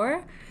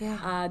indoor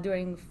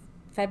during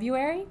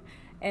February.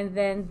 And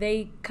then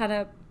they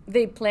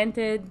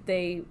planted,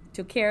 they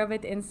took care of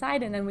it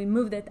inside, and then we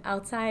moved it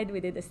outside. We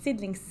did a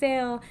seedling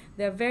sale.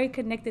 They're very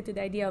connected to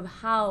the idea of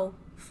how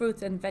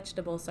fruits and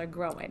vegetables are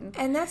growing.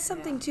 And that's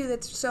something, too,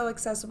 that's so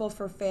accessible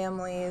for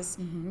families.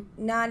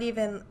 Not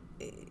even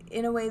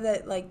in a way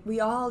that like we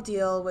all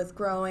deal with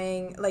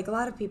growing, like a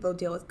lot of people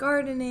deal with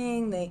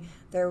gardening,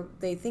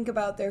 they think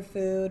about their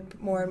food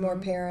more and more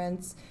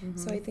parents.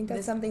 So I think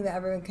that's something that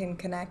everyone can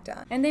connect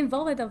on. And the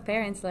involvement of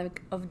parents,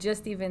 like of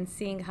just even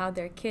seeing how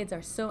their kids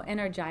are so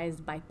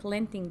energized by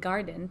planting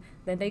garden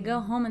that they go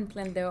home and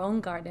plant their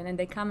own garden, and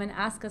they come and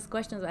ask us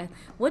questions like,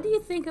 what do you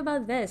think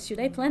about this? Should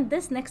I plant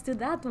this next to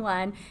that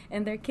one?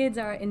 And their kids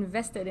are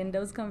invested in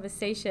those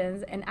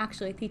conversations and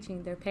actually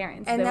teaching their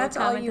parents. And They will that's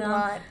come all and you tell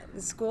them- want,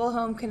 the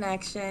school-home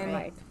connection.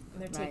 Right.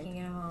 They're taking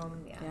it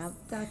home. Yes. Yep.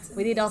 That's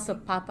We did also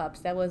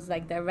pop-ups. That was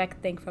like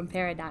direct thing from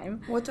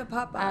Paradigm. What's a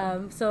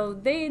pop-up? So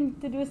they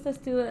introduced us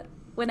to,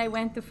 when I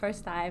went the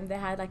first time, they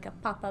had like a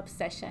pop-up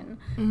session,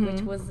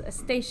 which was a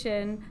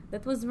station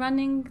that was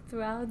running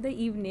throughout the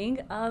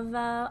evening of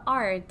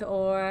art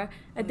or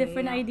a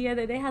different yeah. idea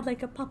that they had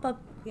like a pop-up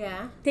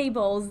Yeah.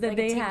 tables that Like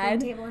they a take-home had.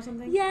 table or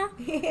something? Yeah.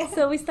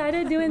 So we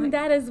started doing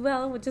that as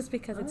well, just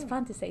because it's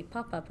fun to say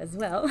pop-up as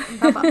well.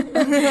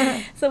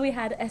 So we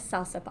had a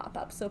salsa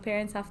pop-up. So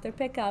parents after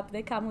pickup,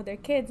 they come with their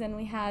kids, and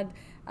we had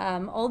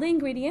all the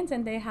ingredients,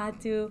 and they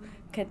had to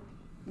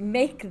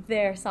make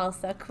their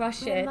salsa,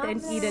 crush it, love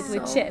and eat it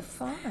with So chips.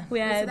 fun. We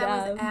So had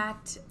that was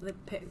at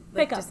like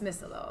pick up.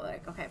 dismissal though.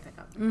 Like okay, pick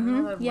up. I don't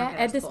know how to Yeah, work it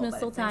at school, but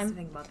dismissal it's nice to time.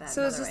 think about that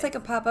So in it's other just like a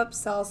ways. pop-up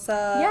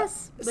salsa.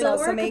 Yes. Like, or it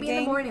salsa could be in the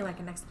making. morning, like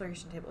an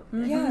exploration table.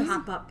 Yes.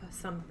 Pop up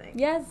something.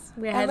 Yes,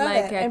 we I had love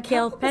like it. a And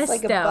kale pop-up is pesto.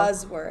 like a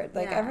buzzword.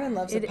 Like Yeah. everyone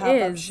loves It a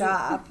pop-up is.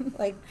 shop.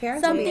 Like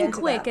parents will be Something into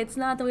quick. that. It's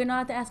not. We're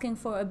not asking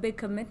for a big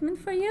commitment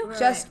for you. Right.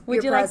 Just Would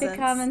your you presence. like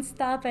to come and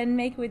stop and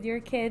make with your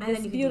kid And then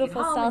this you can take it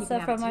beautiful home and you can salsa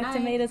have from it our tonight.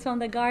 tomatoes from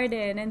the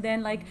garden, and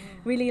then like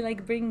really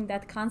like bring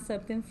that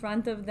concept in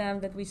front of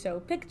them, that we show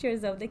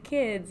pictures of the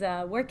kids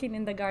working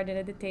in the garden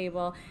at the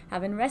table,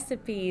 having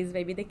recipes.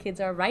 Maybe the kids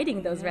are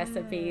writing those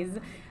recipes.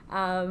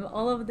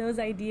 All of those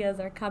ideas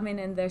are coming,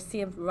 and they're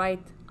seen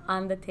right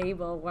on the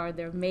table while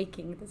they're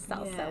making the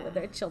salsa with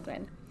their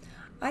children.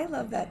 I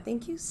love that.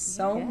 Thank you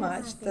so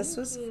much. This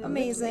was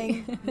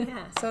amazing.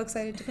 Yeah. So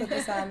excited to put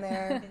this on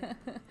there.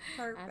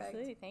 Perfect.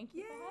 Absolutely. Thank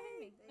you for having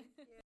me.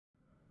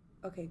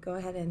 Okay, go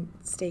ahead and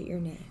state your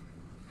name.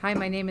 Hi,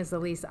 my name is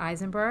Elise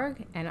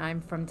Eisenberg, and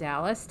I'm from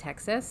Dallas,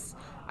 Texas.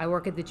 I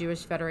work at the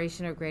Jewish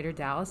Federation of Greater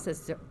Dallas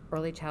as the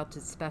Early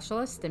Childhood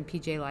Specialist and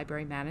PJ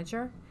Library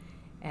Manager.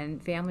 And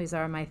families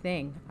are my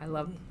thing. I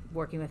love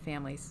working with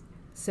families.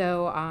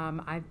 So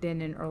I've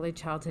been an early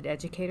childhood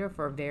educator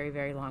for a very,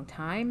 very long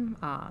time.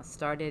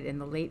 Started in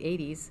the late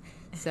 80s.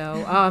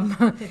 So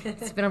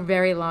it's been a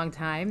very long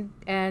time.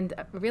 And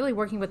really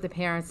working with the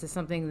parents is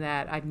something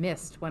that I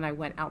missed when I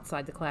went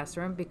outside the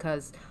classroom,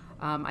 because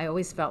I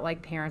always felt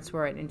like parents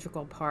were an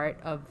integral part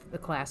of the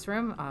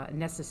classroom, a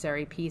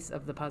necessary piece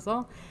of the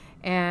puzzle.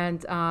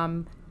 And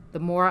the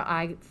more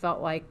I felt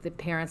like the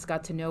parents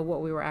got to know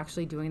what we were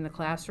actually doing in the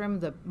classroom,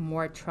 the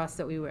more trust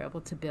that we were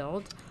able to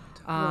build.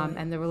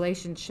 And the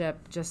relationship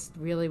just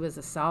really was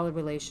a solid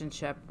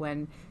relationship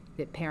when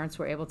the parents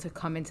were able to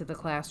come into the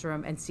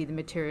classroom and see the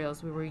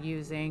materials we were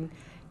using,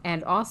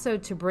 and also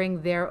to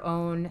bring their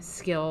own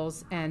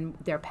skills and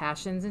their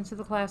passions into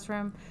the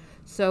classroom.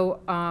 So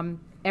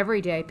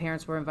every day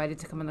parents were invited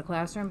to come in the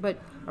classroom, but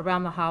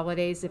around the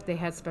holidays, if they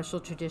had special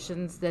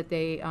traditions that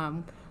they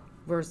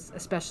were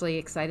especially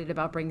excited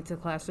about bringing to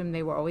the classroom,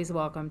 they were always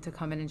welcome to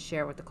come in and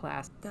share with the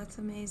class. That's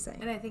amazing.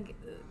 And I think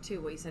too,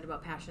 what you said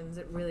about passions,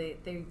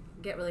 they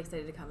get really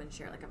excited to come and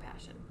share like a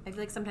passion. I feel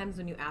like sometimes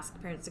when you ask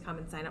parents to come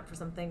and sign up for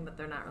something, but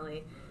they're not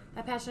really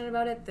that passionate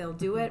about it, they'll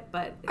do it.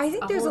 But it's I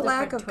think there's a whole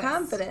lack of different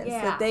twist. confidence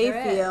Yeah, that they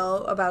there is.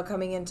 feel about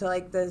coming into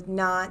like the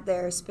not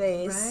their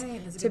space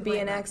Right, that's a to good be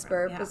point, an Matt.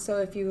 expert. Yeah. But so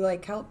if you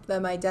like help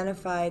them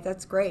identify,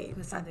 that's great.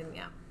 With something,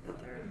 yeah. that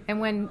they're-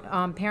 And when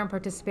parent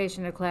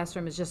participation in a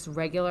classroom is just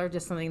regular,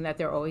 just something that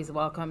they're always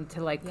welcome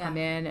to like come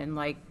in and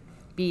like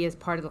be as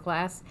part of the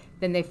class,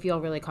 then they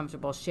feel really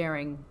comfortable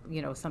sharing,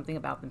 something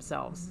about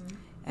themselves.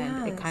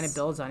 And it kind of Yes.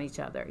 builds on each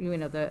other.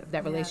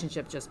 That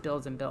relationship just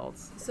builds and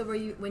builds. So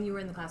when you were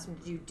in the classroom,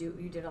 you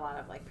did a lot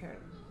of like parent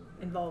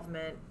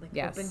involvement, like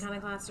Yes. open kind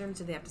of classrooms?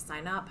 Did they have to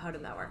sign up? How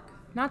did that work?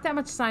 Not that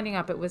much signing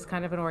up. It was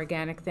kind of an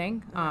organic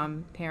thing.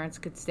 Parents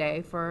could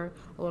stay for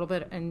a little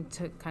bit and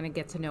to kind of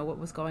get to know what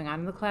was going on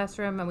in the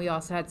classroom. And we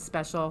also had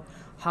special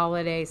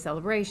holiday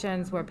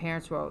celebrations where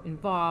parents were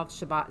involved,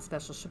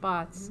 special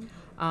Shabbats,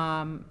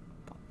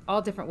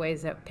 all different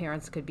ways that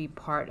parents could be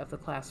part of the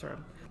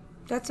classroom.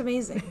 That's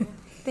amazing.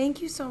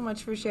 Thank you so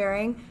much for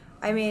sharing.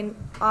 I mean,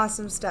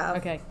 awesome stuff.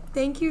 Okay.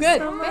 Thank you Good.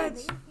 so much.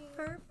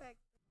 Perfect.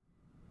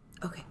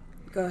 Okay,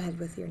 go ahead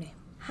with your name.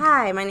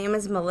 Hi, my name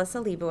is Melissa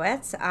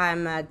Leibowitz.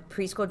 I'm a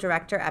preschool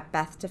director at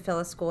Beth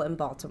DePhillis School in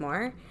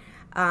Baltimore.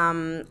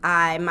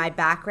 My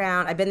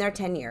background, I've been there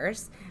 10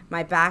 years.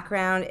 My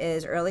background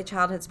is early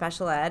childhood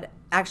special ed.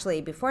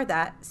 Actually, before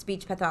that,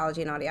 speech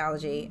pathology and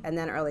audiology, and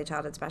then early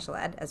childhood special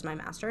ed as my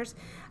master's.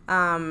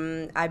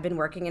 I've been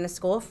working in a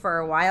school for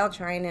a while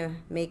trying to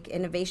make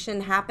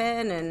innovation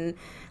happen, and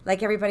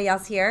like everybody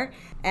else here.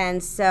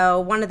 And so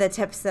one of the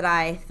tips that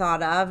I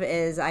thought of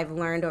is I've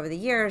learned over the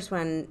years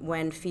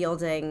when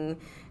fielding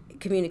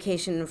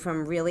communication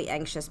from really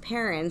anxious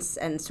parents,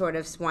 and sort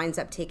of winds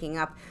up taking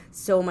up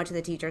so much of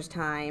the teacher's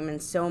time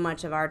and so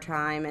much of our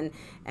time,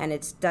 and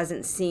it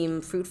doesn't seem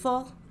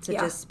fruitful to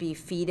just be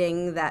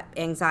feeding that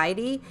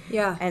anxiety.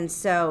 Yeah. And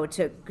so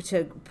to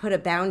put a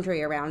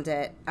boundary around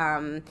it,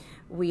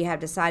 we have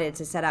decided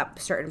to set up,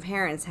 certain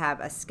parents have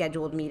a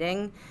scheduled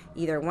meeting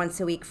either once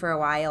a week for a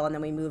while, and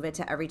then we move it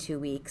to every 2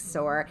 weeks,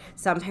 or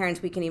some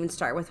parents we can even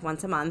start with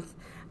once a month.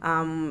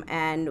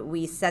 And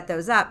we set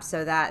those up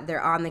so that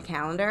they're on the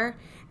calendar,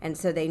 and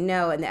so they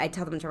know, and I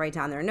tell them to write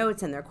down their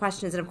notes and their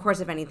questions, and of course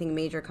if anything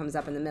major comes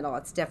up in the middle,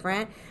 it's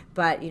different,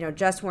 but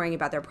just worrying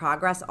about their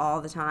progress all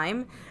the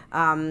time,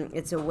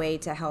 it's a way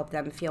to help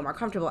them feel more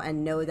comfortable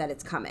and know that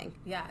it's coming.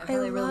 Yeah, it I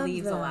really love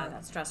relieves a lot that. of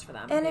that stress for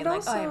them. And being it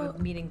like, I have also-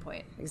 a meeting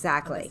point.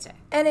 Exactly. on this day.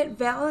 And it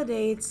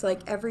validates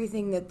like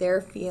everything that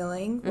they're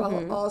feeling,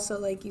 while also,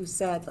 like you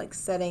said, like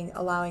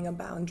allowing a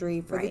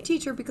boundary for the Right.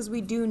 teacher, because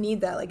we do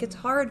need that. Like, it's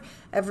hard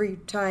every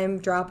time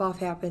drop off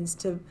happens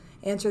to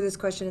answer this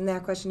question and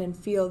that question and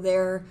feel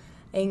their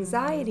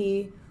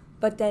anxiety,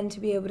 but then to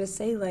be able to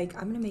say, like,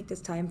 I'm gonna make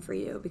this time for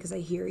you because I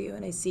hear you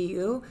and I see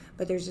you,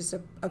 but there's just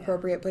a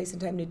appropriate place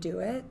and time to do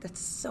it. That's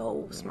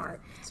so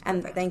smart. It's And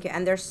perfect. thank you.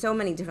 And there's so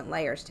many different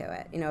layers to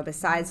it.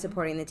 Besides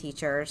supporting the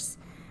teachers,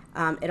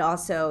 it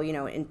also,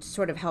 in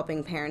sort of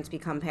helping parents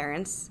become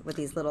parents with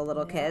these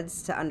little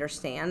kids, to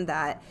understand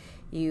that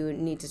you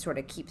need to sort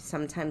of keep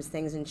sometimes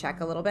things in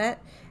check a little bit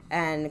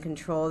and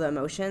control the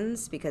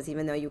emotions, because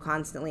even though you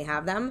constantly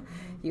have them,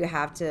 you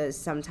have to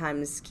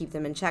sometimes keep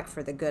them in check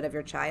for the good of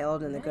your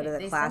child and the good of the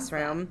they sense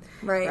classroom.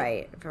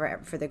 Right.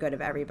 For the good of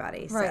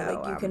everybody. Right, So,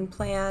 like you can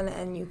plan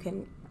and you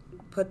can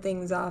put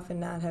things off and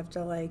not have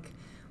to like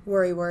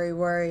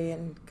worry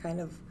and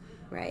kind of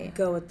right.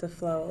 go with the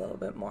flow a little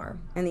bit more.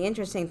 And the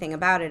interesting thing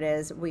about it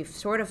is we've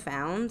sort of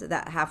found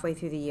that halfway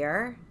through the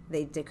year,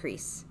 they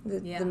decrease.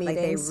 The Yeah. meetings. Like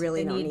they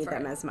really the don't need need for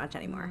them it. as much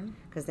anymore,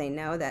 because they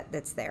know that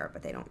it's there,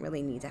 but they don't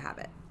really need to have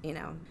it,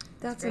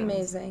 That's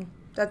amazing.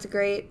 That's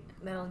great.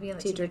 That'll be on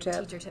the Teacher teacher,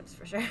 tip. teacher tips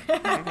for sure.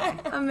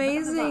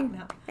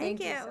 Amazing.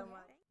 Thank you. so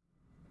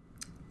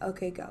much.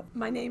 Okay, go.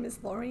 My name is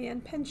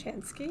Lorianne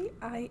Penchansky.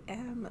 I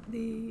am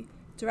the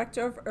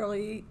Director of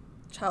Early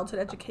Childhood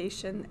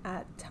Education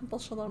at Temple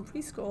Shalom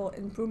Preschool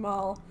in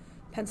Broomall,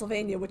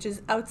 Pennsylvania, which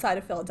is outside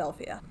of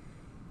Philadelphia.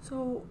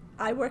 So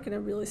I work in a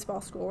really small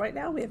school right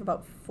now. We have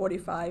about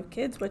 45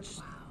 kids, which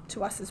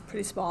to us is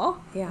pretty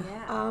small. Yeah.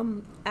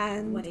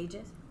 And What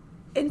ages?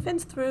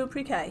 infants through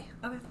pre-K.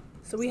 Okay.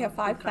 So we have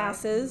 5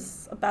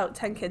 classes, about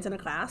 10 kids in a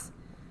class.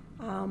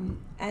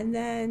 And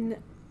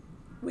then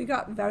we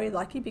got very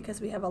lucky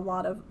because we have a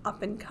lot of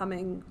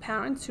up-and-coming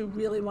parents who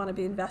really want to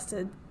be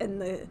invested in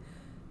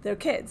their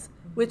kids,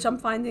 which I'm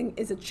finding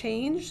is a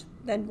change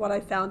than what I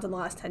found in the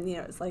last 10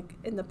 years. Like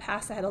in the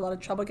past, I had a lot of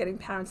trouble getting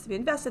parents to be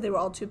invested. They were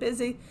all too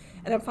busy.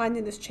 And I'm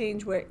finding this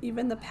change where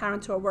even the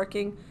parents who are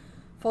working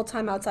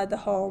full-time outside the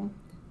home,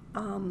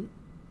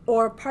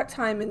 or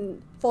part-time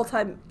and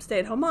full-time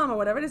stay-at-home mom or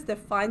whatever it is, they're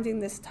finding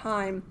this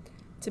time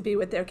to be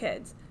with their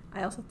kids.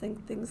 I also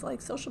think things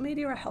like social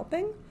media are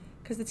helping,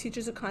 because the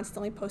teachers are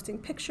constantly posting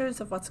pictures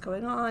of what's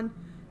going on,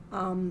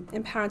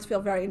 and parents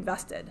feel very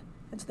invested,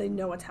 and so they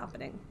know what's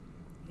happening.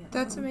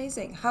 That's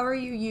amazing. How are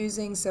you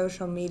using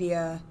social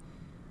media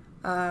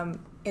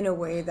in a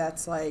way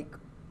that's like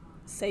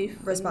Safe,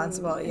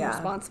 Responsible, and yeah.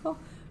 responsible.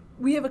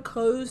 We have a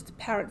closed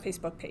parent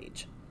Facebook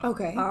page.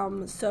 okay?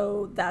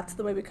 So that's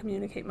the way we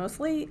communicate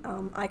mostly.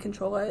 I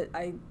control it.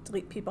 I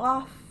delete people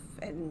off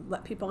and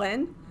let people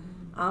in.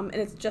 And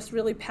it's just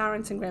really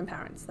parents and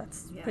grandparents.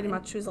 That's pretty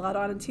much who's allowed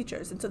on, and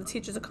teachers. And so the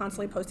teachers are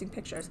constantly posting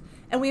pictures.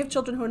 And we have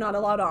children who are not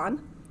allowed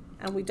on,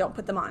 and we don't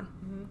put them on.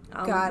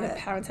 Got if it.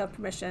 Parents have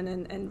permission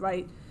and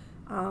write.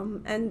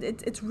 And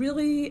it's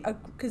really,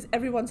 because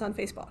everyone's on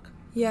Facebook.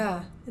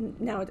 Yeah. And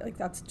now,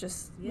 that's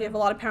just, we have a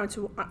lot of parents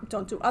who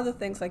don't do other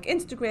things like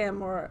Instagram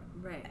or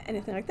Right.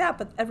 anything like that,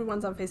 but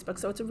everyone's on Facebook.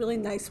 So it's a really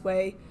nice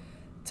way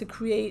to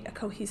create a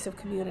cohesive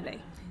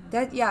community.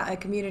 A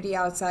community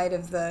outside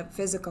of the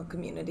physical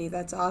community.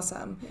 That's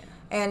awesome. Yeah.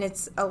 And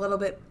it's a little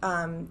bit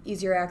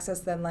easier access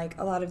than like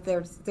a lot of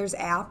there's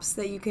apps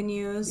that you can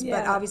use, but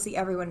Yeah. obviously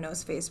everyone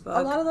knows Facebook.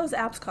 A lot of those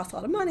apps cost a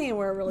lot of money, and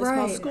we're a really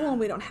small Right. school, and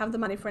we don't have the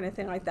money for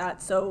anything like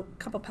that. So a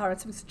couple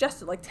parents have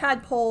suggested like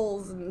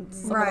Tadpoles and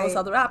some of Right. those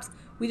other apps.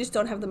 We just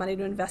don't have the money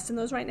to invest in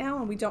those right now,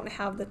 and we don't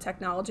have the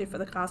technology for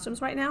the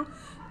classrooms right now.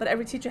 But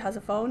every teacher has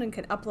a phone and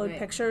can upload Right.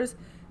 pictures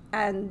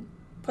and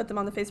put them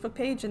on the Facebook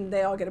page, and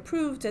they all get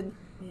approved, and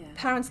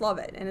parents love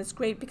it. And it's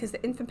great because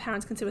the infant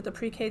parents can see what the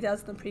pre-K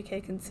does, and the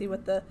pre-K can see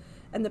what the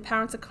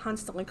parents are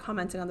constantly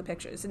commenting on the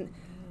pictures. And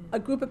a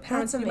group of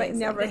parents That's you might amazing.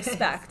 never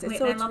expect. Wait,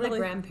 So and I it's love really,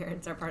 that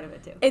grandparents are part of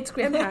it too. it's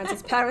grandparents,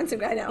 it's parents,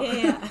 and I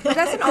know. But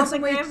that's an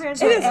awesome way grandparents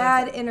to are-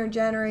 add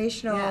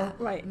intergenerational Yeah.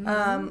 Right.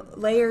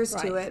 layers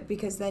to Right. it,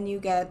 because then you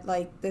get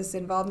like this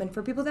involvement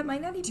for people that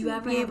might not even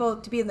ever be have- able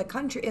to be in the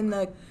country, in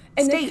the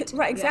And they state. could-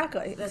 right,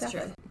 exactly. That's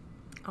exactly.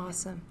 true.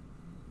 Awesome.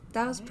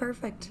 That was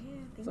perfect.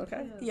 It's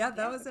okay. Yeah,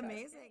 that was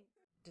amazing.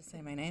 Just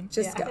say my name.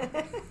 Just go.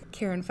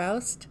 Karen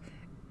Faust,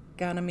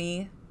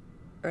 Ganami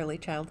Early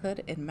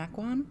Childhood in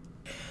Mequon.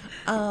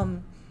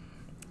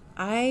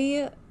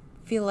 I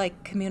feel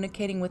like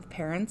communicating with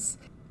parents,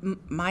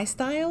 my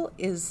style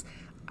is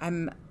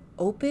I'm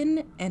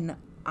open and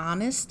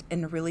honest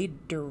and really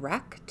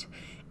direct,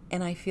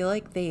 and I feel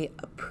like they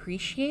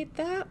appreciate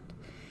that.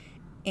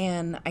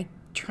 And I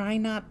try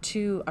not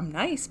to, I'm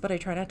nice, but I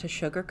try not to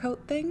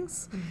sugarcoat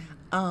things.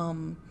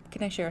 Can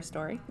I share a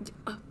story?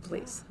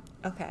 Please.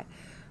 Okay.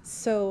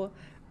 So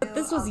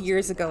this was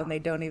years ago, and they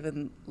don't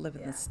even live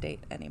in the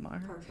state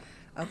anymore. Perfect.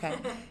 Okay.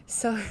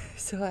 So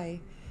I,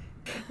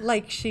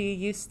 like, she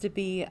used to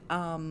be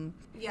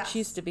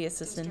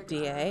assistant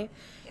DA,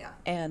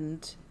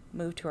 and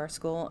moved to our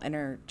school, and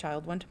her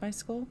child went to my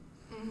school.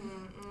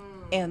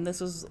 And this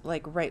was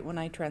like right when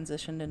I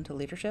transitioned into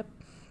leadership.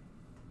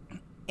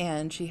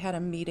 And she had a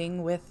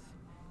meeting with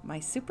my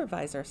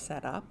supervisor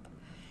set up,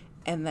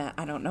 and that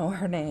I don't know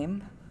her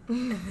name.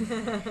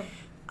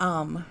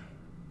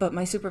 But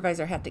my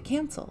supervisor had to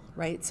cancel,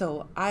 right?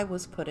 So I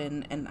was put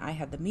in, and I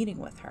had the meeting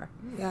with her.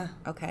 Yeah.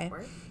 Okay.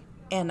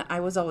 And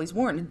I was always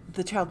warned.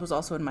 The child was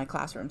also in my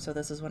classroom, so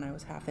this is when I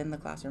was half in the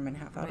classroom and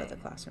half out of the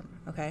classroom.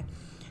 Okay.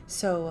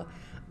 So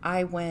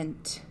I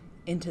went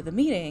into the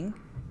meeting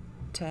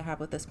to have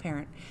with this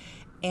parent,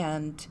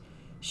 and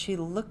she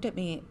looked at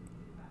me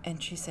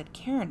and she said,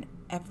 "Karen,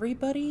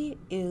 everybody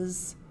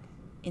is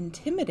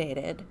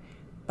intimidated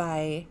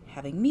by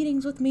having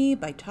meetings with me,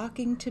 by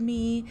talking to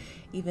me.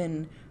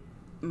 Even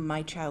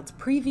my child's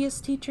previous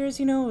teachers,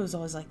 it was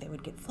always like they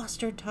would get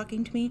flustered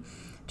talking to me."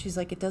 She's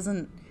like, it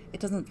doesn't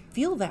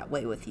feel that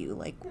way with you.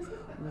 Like,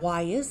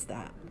 why is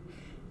that?"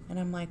 And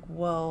I'm like,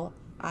 well,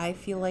 I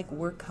feel like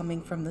we're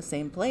coming from the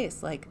same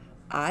place. Like,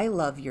 I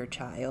love your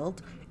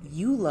child.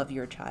 You love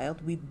your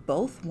child. We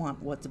both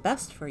want what's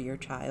best for your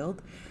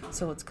child.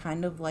 So it's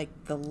kind of like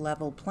the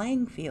level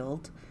playing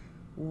field.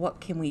 What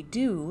can we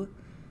do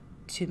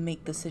to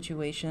make the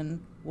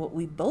situation what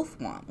we both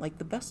want, like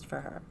the best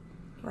for her?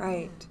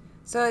 Right.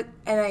 So,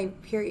 and I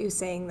hear you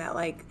saying that,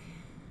 like,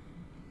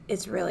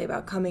 it's really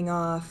about coming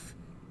off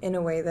in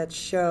a way that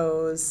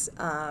shows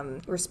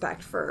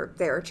respect for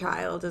their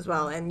child as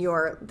well, and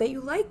that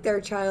you like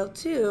their child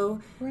too.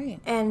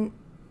 Right. And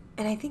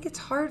I think it's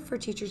hard for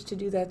teachers to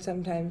do that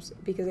sometimes,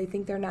 because I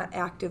think they're not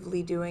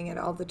actively doing it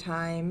all the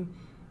time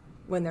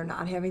when they're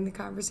not having the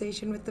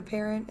conversation with the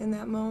parent in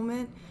that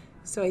moment.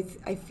 So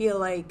I feel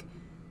like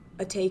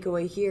a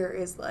takeaway here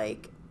is,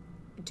 like,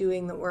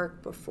 doing the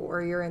work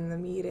before you're in the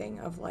meeting,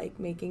 of, like,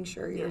 making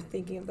sure you're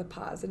thinking of the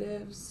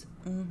positives.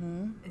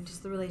 And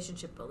just the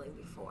relationship building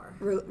before.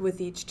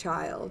 With each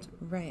child.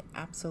 Right,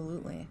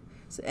 absolutely.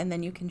 So, and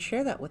then you can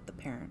share that with the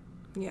parent.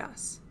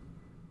 Yes.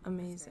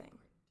 Amazing.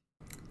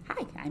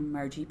 Hi, I'm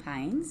Margie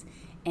Pines,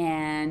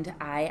 and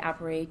I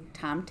operate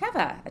Tom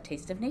Teva, A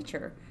Taste of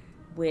Nature,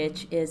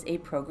 which is a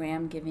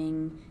program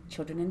giving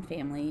children and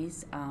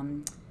families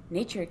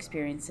nature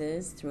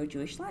experiences through a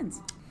Jewish lens.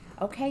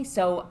 Okay,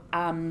 so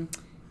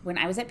when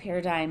I was at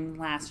Paradigm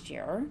last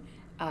year,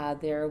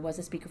 there was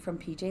a speaker from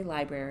PJ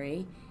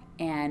Library,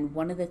 and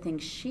one of the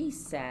things she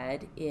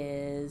said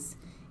is,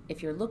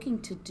 if you're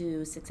looking to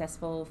do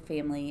successful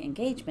family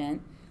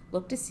engagement,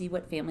 look to see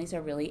what families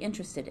are really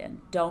interested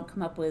in. Don't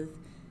come up with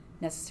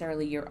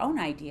necessarily your own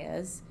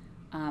ideas.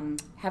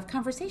 Have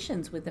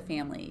conversations with the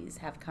families,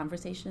 have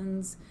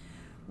conversations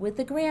with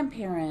the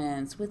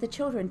grandparents, with the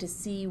children, to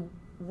see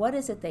what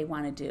is it they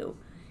want to do.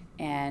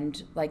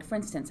 And, like, for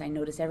instance, I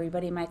noticed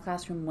everybody in my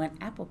classroom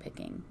went apple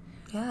picking.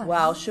 Yeah.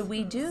 Well, should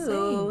we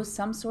do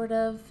some sort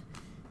of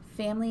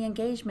family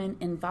engagement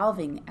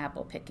involving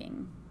apple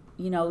picking?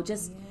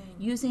 Just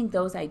using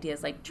those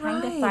ideas, like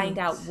trying to find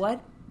out,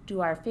 what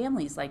do our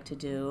families like to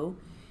do?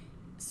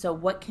 So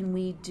what can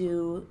we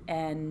do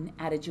and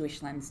add a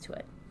Jewish lens to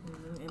it?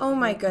 Oh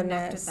my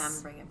Connect goodness. with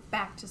them, bring it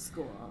back to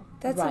school.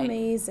 That's Right.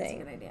 amazing. That's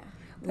a good idea.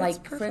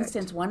 Like, perfect. for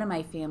instance, one of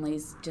my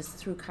families, just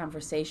through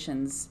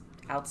conversations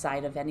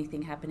outside of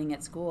anything happening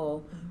at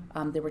school,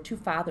 there were two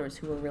fathers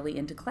who were really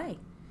into clay,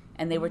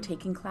 and they were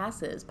taking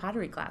classes,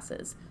 pottery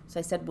classes. So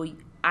I said, well,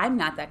 I'm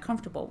not that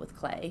comfortable with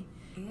clay.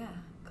 Yeah,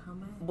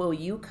 come in. Will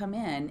you come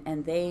in?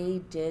 And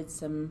they did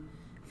some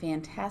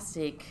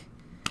fantastic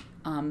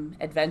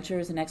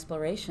adventures and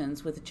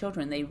explorations with the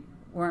children. They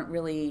weren't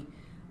really,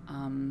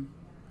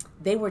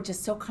 they were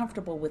just so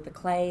comfortable with the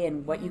clay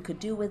and what you could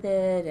do with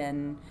it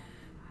and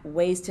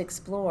ways to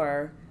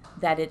explore,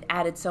 that it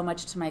added so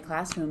much to my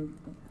classroom,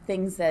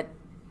 things that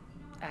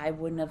I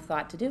wouldn't have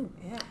thought to do.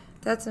 Yeah.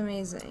 That's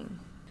amazing.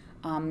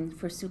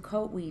 For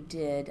Sukkot, we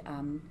did,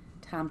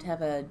 Tom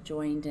Teva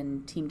joined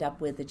and teamed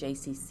up with the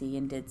JCC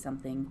and did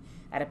something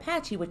at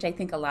Apache, which I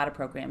think a lot of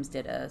programs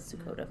did, a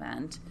Sukkot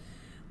event,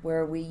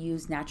 where we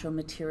used natural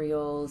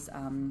materials.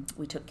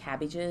 We took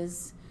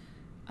cabbages,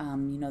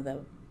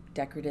 the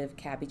decorative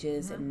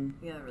cabbages, and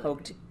Yeah, really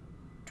poked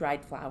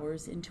dried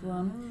flowers into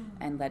them,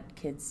 and let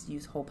kids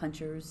use hole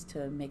punchers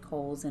to make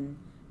holes and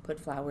put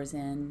flowers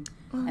in,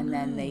 and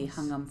then they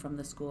hung them from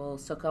the school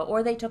sukkah,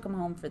 or they took them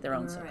home for their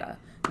own sukkah.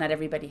 Not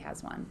everybody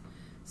has one.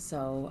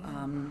 So,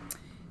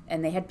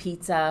 and they had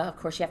pizza. Of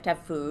course, you have to have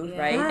food,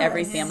 right?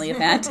 Every family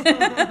event.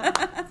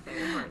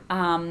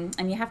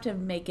 And you have to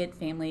make it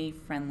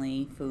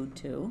family-friendly food,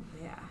 too.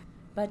 Yeah.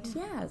 But,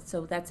 yeah,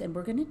 so and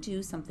we're going to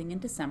do something in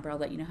December. I'll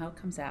let you know how it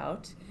comes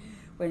out.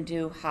 We're going to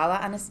do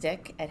challah on a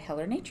stick at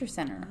Heller Nature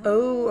Center.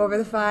 Oh, over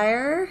the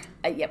fire?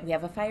 Yeah, we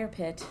have a fire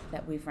pit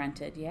that we've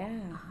rented, yeah.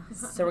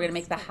 So we're going to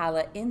make the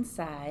challah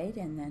inside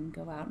and then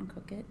go out and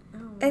cook it.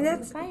 And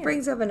that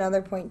brings up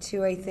another point,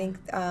 too, I think,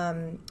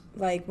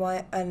 like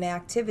an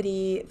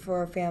activity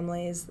for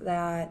families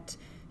that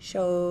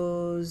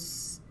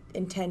shows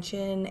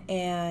intention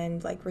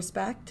and, like,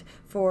 respect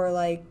for,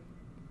 like,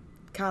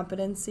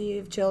 competency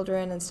of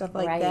children and stuff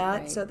like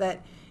that, right. So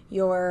that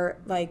you're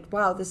like,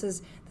 wow, this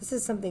is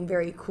something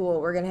very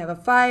cool. We're going to have a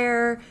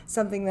fire,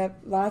 something that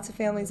lots of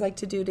families like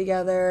to do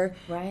together,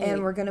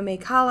 and we're going to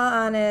make challah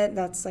on it.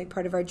 That's like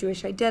part of our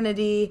Jewish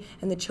identity,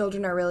 and the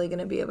children are really going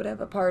to be able to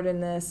have a part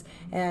in this,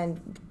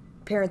 and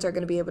parents are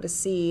going to be able to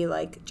see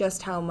like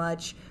just how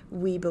much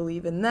we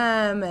believe in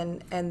them,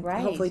 and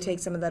hopefully take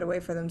some of that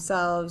away for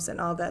themselves and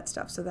all that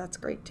stuff. So that's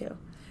great too.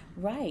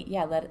 Right,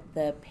 yeah, let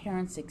the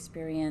parents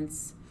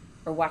experience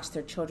or watch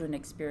their children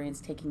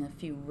experience taking a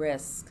few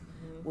risks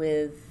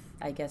with,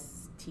 I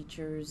guess,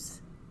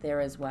 teachers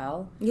there as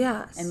well.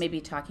 Yes. And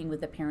maybe talking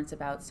with the parents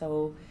about,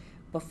 so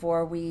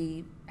before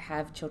we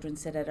have children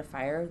sit at a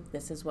fire,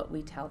 this is what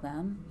we tell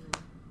them.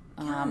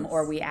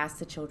 Or we ask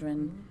the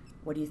children,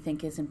 what do you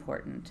think is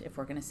important if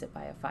we're going to sit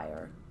by a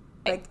fire?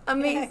 Like,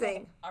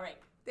 amazing. All right.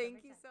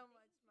 Thank you so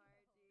much,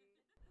 Margie.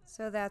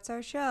 So that's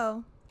our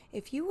show.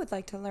 If you would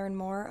like to learn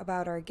more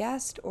about our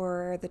guest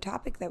or the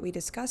topic that we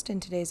discussed in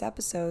today's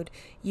episode,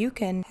 you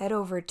can head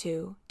over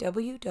to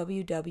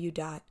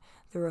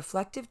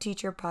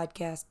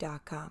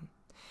www.thereflectiveteacherpodcast.com.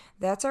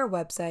 That's our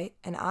website,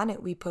 and on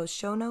it we post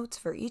show notes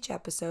for each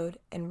episode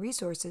and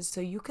resources so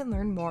you can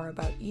learn more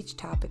about each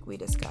topic we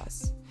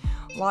discuss.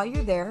 While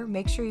you're there,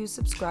 make sure you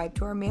subscribe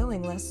to our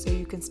mailing list so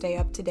you can stay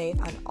up to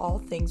date on all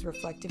things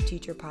Reflective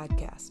Teacher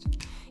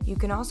Podcast. You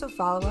can also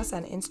follow us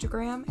on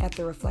Instagram at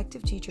The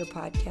Reflective Teacher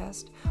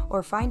Podcast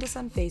or find us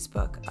on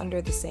Facebook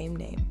under the same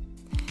name.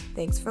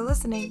 Thanks for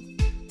listening.